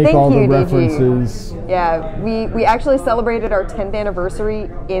 You make all the references. Yeah, we actually celebrated our 10th anniversary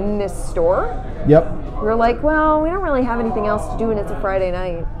in this store. Yep. We were like, well, we don't really have anything else to do, and it's a Friday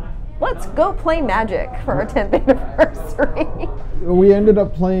night. let's go play Magic for our 10th anniversary. We ended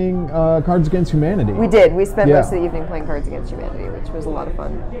up playing Cards Against Humanity. We did. We spent Yeah. most of the evening playing Cards Against Humanity, which was a lot of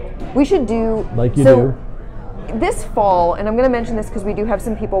fun. We should do... Like you do. This fall, and I'm going to mention this because we do have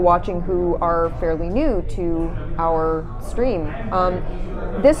some people watching who are fairly new to our stream.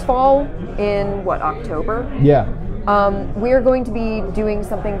 This fall, in October? Yeah. We are going to be doing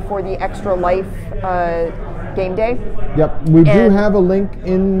something for the Extra Life game day. Yep. We do And- have a link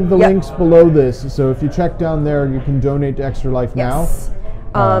in the links below this, so if you check down there, you can donate to Extra Life Yes.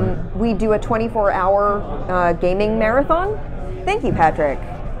 now. We do a 24-hour gaming marathon. Thank you, Patrick.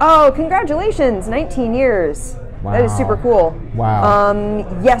 Oh, congratulations, 19 years. That is Wow. super cool. Wow.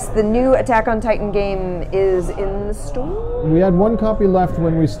 Yes, the new Attack on Titan game is in the store. We had one copy left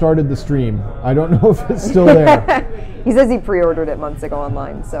when we started the stream. I don't know if it's still there. He says he pre-ordered it months ago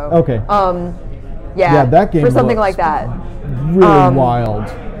online, so. Okay. Yeah, that game for something looks like that. Really wild.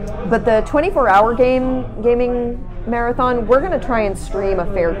 But the 24-hour gaming marathon, we're going to try and stream a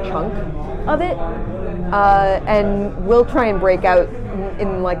fair chunk of it. And we'll try and break out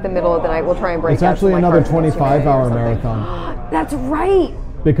in like the middle of the night. We'll try and break It's out. actually some, like, another Cards Against Humanity 25-hour or something. marathon. That's right.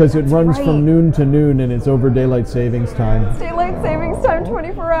 Because it runs right. from noon to noon and it's over daylight savings time. Daylight savings time,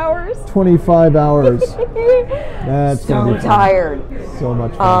 24 hours. 25 hours. That's So gonna be fun. tired. So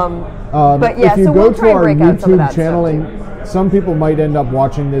much fun. But yeah, if you so go we'll to try and our break out some of that YouTube channel, stuff, and some people might end up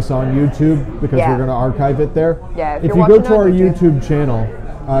watching this on YouTube because Yeah. we're going to archive it there. Yeah, if if you're you go watching to on our YouTube. YouTube channel,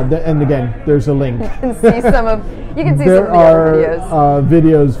 and again, there's a link. You can see some of the There other are videos.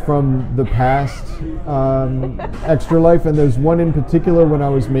 videos from the past Extra Life, and there's one in particular when I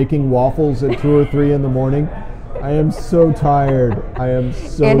was making waffles at 2 or 3 in the morning. I am so tired. I am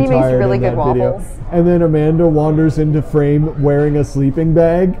so Andy tired makes really in good that video. waffles. And then Amanda wanders into frame wearing a sleeping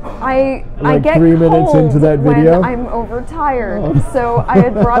bag. I like get 3 minutes cold into that video. when I'm overtired, so I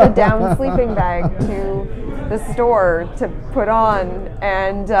had brought a down sleeping bag to the store to put on,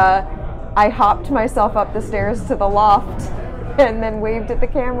 and I hopped myself up the stairs to the loft, and then waved at the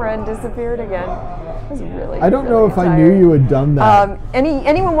camera and disappeared again. I was really. I don't know really if I knew tired. you had done that.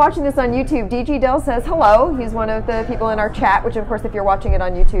 Anyone watching this on YouTube, DG Dell says hello. He's one of the people in our chat, which of course, if you're watching it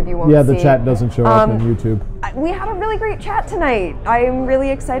on YouTube, you won't see. Yeah, the chat doesn't show up on YouTube. We had a really great chat tonight. I'm really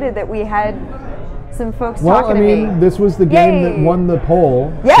excited that we had some folks Well, I talking to mean, me. this was the game that Yay. won the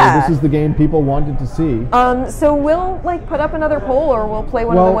poll. Yeah. So this is the game people wanted to see. So we'll put up another poll, or we'll play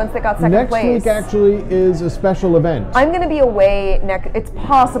one of the ones that got second next place. week actually is a special event. I'm going to be away next. It's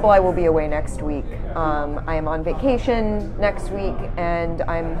possible I will be away next week. I am on vacation next week, and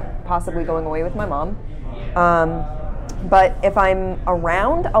I'm possibly going away with my mom. But if I'm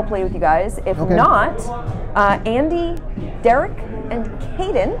around, I'll play with you guys. If Okay. not, Andy, Derek, and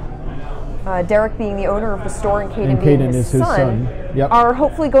Caden, Derek being the owner of the store and Caden being Caden his is his son. Yep. are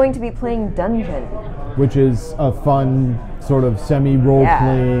hopefully going to be playing Dungeon. Which is a fun sort of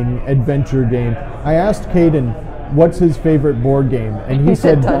semi-role-playing adventure game. I asked Caden what's his favorite board game, and he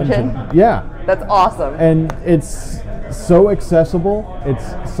said Dungeon. Yeah. That's awesome. And it's so accessible.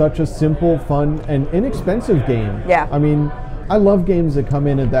 It's such a simple, fun, and inexpensive game. Yeah. I mean, I love games that come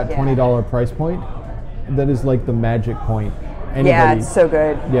in at that Yeah. $20 price point. That is like the magic point. Yeah, it's so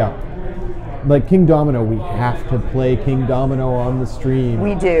good. Yeah. Like King Domino, we have to play King Domino on the stream.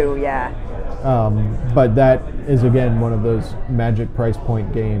 We do, yeah. But that is, again, one of those magic price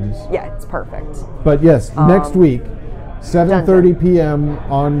point games. Yeah, it's perfect. But yes, next week, 7:30 p.m.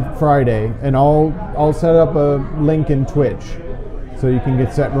 on Friday, and I'll set up a link in Twitch so you can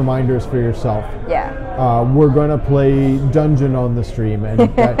get set reminders for yourself. Yeah. We're going to play Dungeon on the stream, and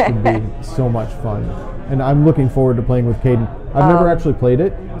that should be so much fun. And I'm looking forward to playing with Caden. I've never actually played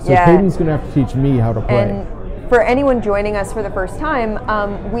it, so yeah. Caden's going to have to teach me how to play. And for anyone joining us for the first time,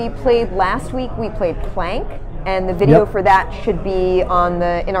 we played last week, we played Plank, and the video Yep. for that should be in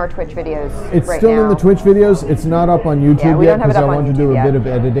our Twitch videos It's right still now. in the Twitch videos. It's not up on YouTube Yeah, we yet don't have it because I up on want to do YouTube a yet. bit of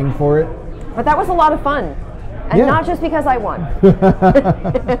editing for it. But that was a lot of fun. And Yeah. not just because I won.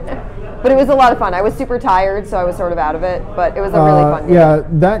 But it was a lot of fun. I was super tired, so I was sort of out of it, but it was a really fun game. Yeah,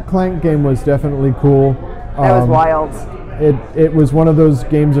 that Clank game was definitely cool. That was wild. It was one of those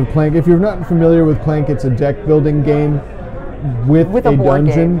games of Clank. If you're not familiar with Clank, it's a deck building game with a board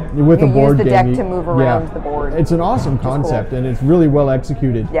dungeon game. with You a board use the game. deck to move around the board. It's an awesome is cool. concept, and it's really well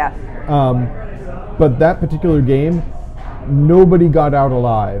executed. Yeah. But that particular game, nobody got out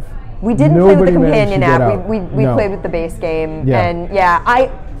alive. We didn't Nobody play with the managed to companion get app. out. We No. played with the base game. Yeah. And yeah, I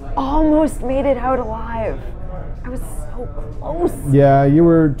almost made it out alive. I was so close. Yeah, you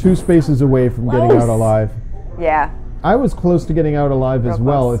were 2 spaces away from getting Close. out alive. Yeah. I was close to getting out alive as Real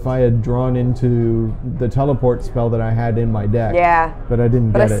well close. if I had drawn into the teleport spell that I had in my deck. Yeah. But I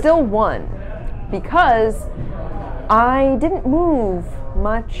didn't But get I it. still won because I didn't move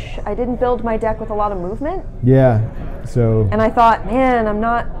much. I didn't build my deck with a lot of movement. Yeah. So. And I thought, man, I'm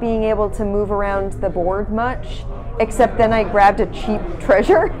not being able to move around the board much. Except then I grabbed a cheap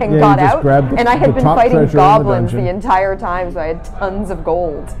treasure and Yeah, got you just out. grabbed And I the had been top fighting treasure in the goblins dungeon. the entire time, so I had tons of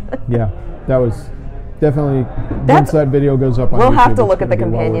gold. Yeah, that was definitely. Once that video goes up on We'll YouTube, have to it's look at the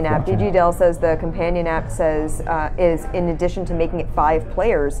gonna be well companion worth app. watching. DG Dell says the companion app says is in addition to making it 5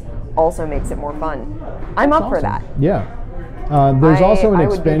 players, also makes it more fun. I'm up for Awesome. that. Yeah. There's also an I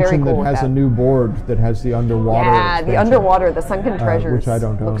would be very expansion cool that with has that. a new board that has the underwater. Yeah, the expansion. underwater, the sunken treasures, which I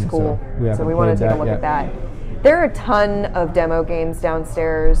don't looks own, cool. so we haven't we want to played take a that look yet. at that. There are a ton of demo games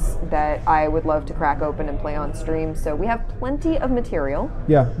downstairs that I would love to crack open and play on stream. So we have plenty of material.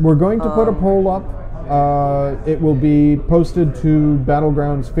 Yeah, we're going to put a poll up. It will be posted to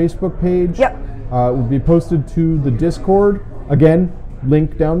Battlegrounds Facebook page. Yep. It will be posted to the Discord. Again,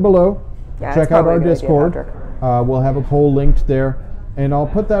 link down below. Yeah, Check that's out probably our a good idea, Discord. Patrick. We'll have a poll linked there. And I'll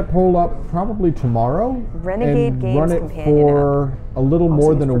put that poll up probably tomorrow. Renegade and Games run it companion for a little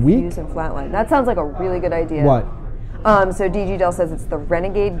more than a week. Fuse and Flatline. That sounds like a really good idea. What? So DG Dell says it's the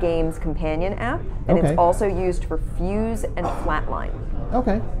Renegade Games companion app, and Okay. it's also used for Fuse and Flatline,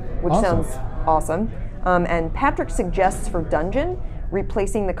 Okay. which Awesome. sounds awesome. And Patrick suggests for Dungeon,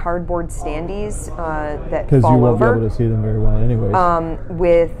 replacing the cardboard standees that Because you fall won't be over able to see them very well anyways.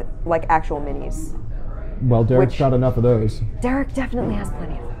 with like actual minis. Well, Derek's which- got enough of those. Derek definitely has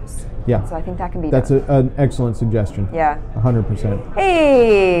plenty of those. Yeah. So I think that can be That's done. an excellent suggestion. Yeah. 100%.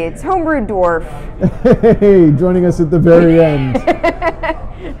 Hey, it's Homebrew Dwarf. Hey, joining us at the very end.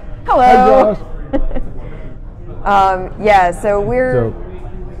 Hello. Hi, Josh. Yeah, so So,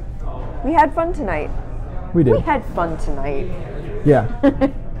 we had fun tonight. we did. We had fun tonight. Yeah.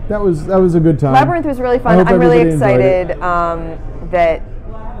 That was a good time. Labyrinth was really I fun. hope I'm really everybody enjoyed it. excited that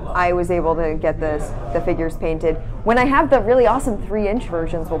I was able to get the figures painted. When I have the really awesome 3-inch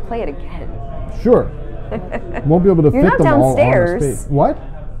versions, we'll play it again. Sure. Won't be able to You're fit not them all on the downstairs. space. What?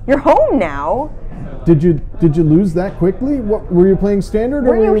 You're home now. Did you lose that quickly? What were you playing standard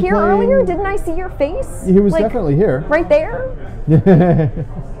or Were you here playing... earlier? Didn't I see your face? He was Like, definitely here. right there.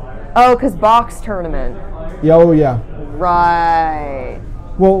 Oh, because box tournament. Yeah, oh yeah. Right.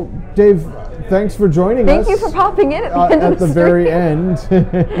 Well, Dave, thanks for joining us. Thank you for popping in at the end at of the the very stream.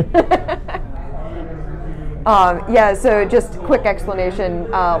 end. Yeah, so just quick explanation.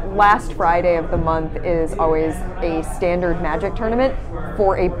 Last Friday of the month is always a standard Magic tournament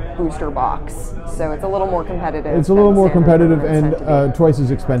for a booster box. So it's a little more competitive. It's a little than more standard competitive tournaments and tend to twice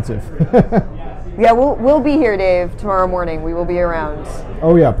as expensive. be. Yeah, we'll be here, Dave, tomorrow morning. We will be around.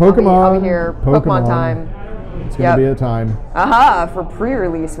 Oh yeah, Pokemon. I'll be here. Pokemon time. It's gonna Yep. be a time. Aha, for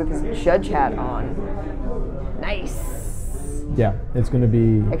pre-release with his judge hat on. Nice. Yeah, it's gonna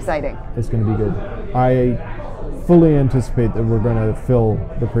be Exciting. good. I fully anticipate that we're gonna fill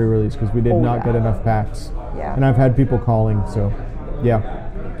the pre-release because we did not yeah. get enough packs. Yeah. And I've had people calling, so yeah.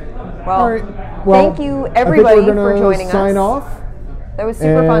 Well, All right. Well, thank you I think everybody we're gonna for joining sign us. off. That was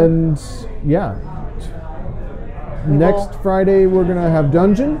super fun. And yeah. We Next will- Friday we're gonna have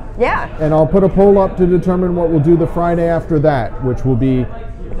Dungeon. Yeah. And I'll put a poll up to determine what we'll do the Friday after that, which will be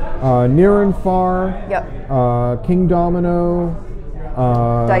Near and Far, Yep. King Domino,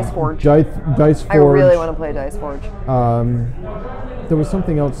 Dice Forge. Dice Forge. I really want to play Dice Forge. There was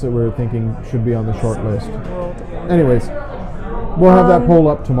something else that we were thinking should be on the short list. Anyways, we'll have that poll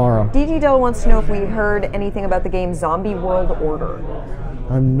up tomorrow. DG Dell wants to know if we heard anything about the game Zombie World Order.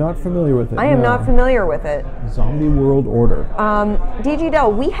 I'm not familiar with it. I am no. not familiar with it. Zombie World Order. DG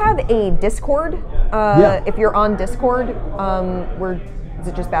Dell, we have a Discord. Yeah. If you're on Discord, is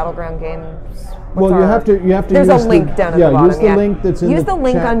it just Battleground Games? Well, you have to There's use a link down at yeah, the bottom. use the link that's in Use the the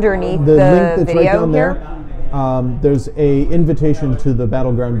link chat. underneath the the link that's video right down here. there. There's a invitation to the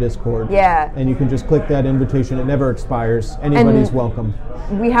Battleground Discord. Yeah. And you can just click that invitation. It never expires. Anybody's welcome.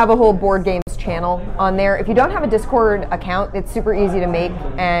 We have a whole board games channel on there. If you don't have a Discord account, it's super easy to make,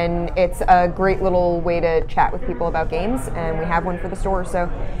 and it's a great little way to chat with people about games, and we have one for the store. So,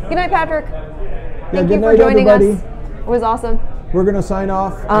 good night, Patrick. Thank you good for night, joining everybody. us. It was awesome. We're going to sign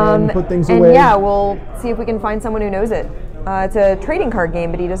off and put things and away. yeah, we'll see if we can find someone who knows it. It's a trading card game,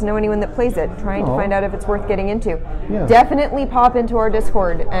 but he doesn't know anyone that plays it. Trying to find out if it's worth getting into. Yeah. Definitely pop into our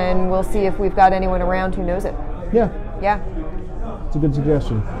Discord, and we'll see if we've got anyone around who knows it. Yeah, Yeah. it's a good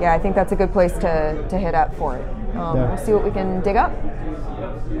suggestion. Yeah, I think that's a good place to hit up for it. We'll see what we can dig up.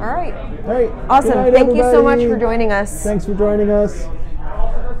 All right. All right. Awesome. Good night, Thank you so much everybody. for joining us. Thanks for joining us.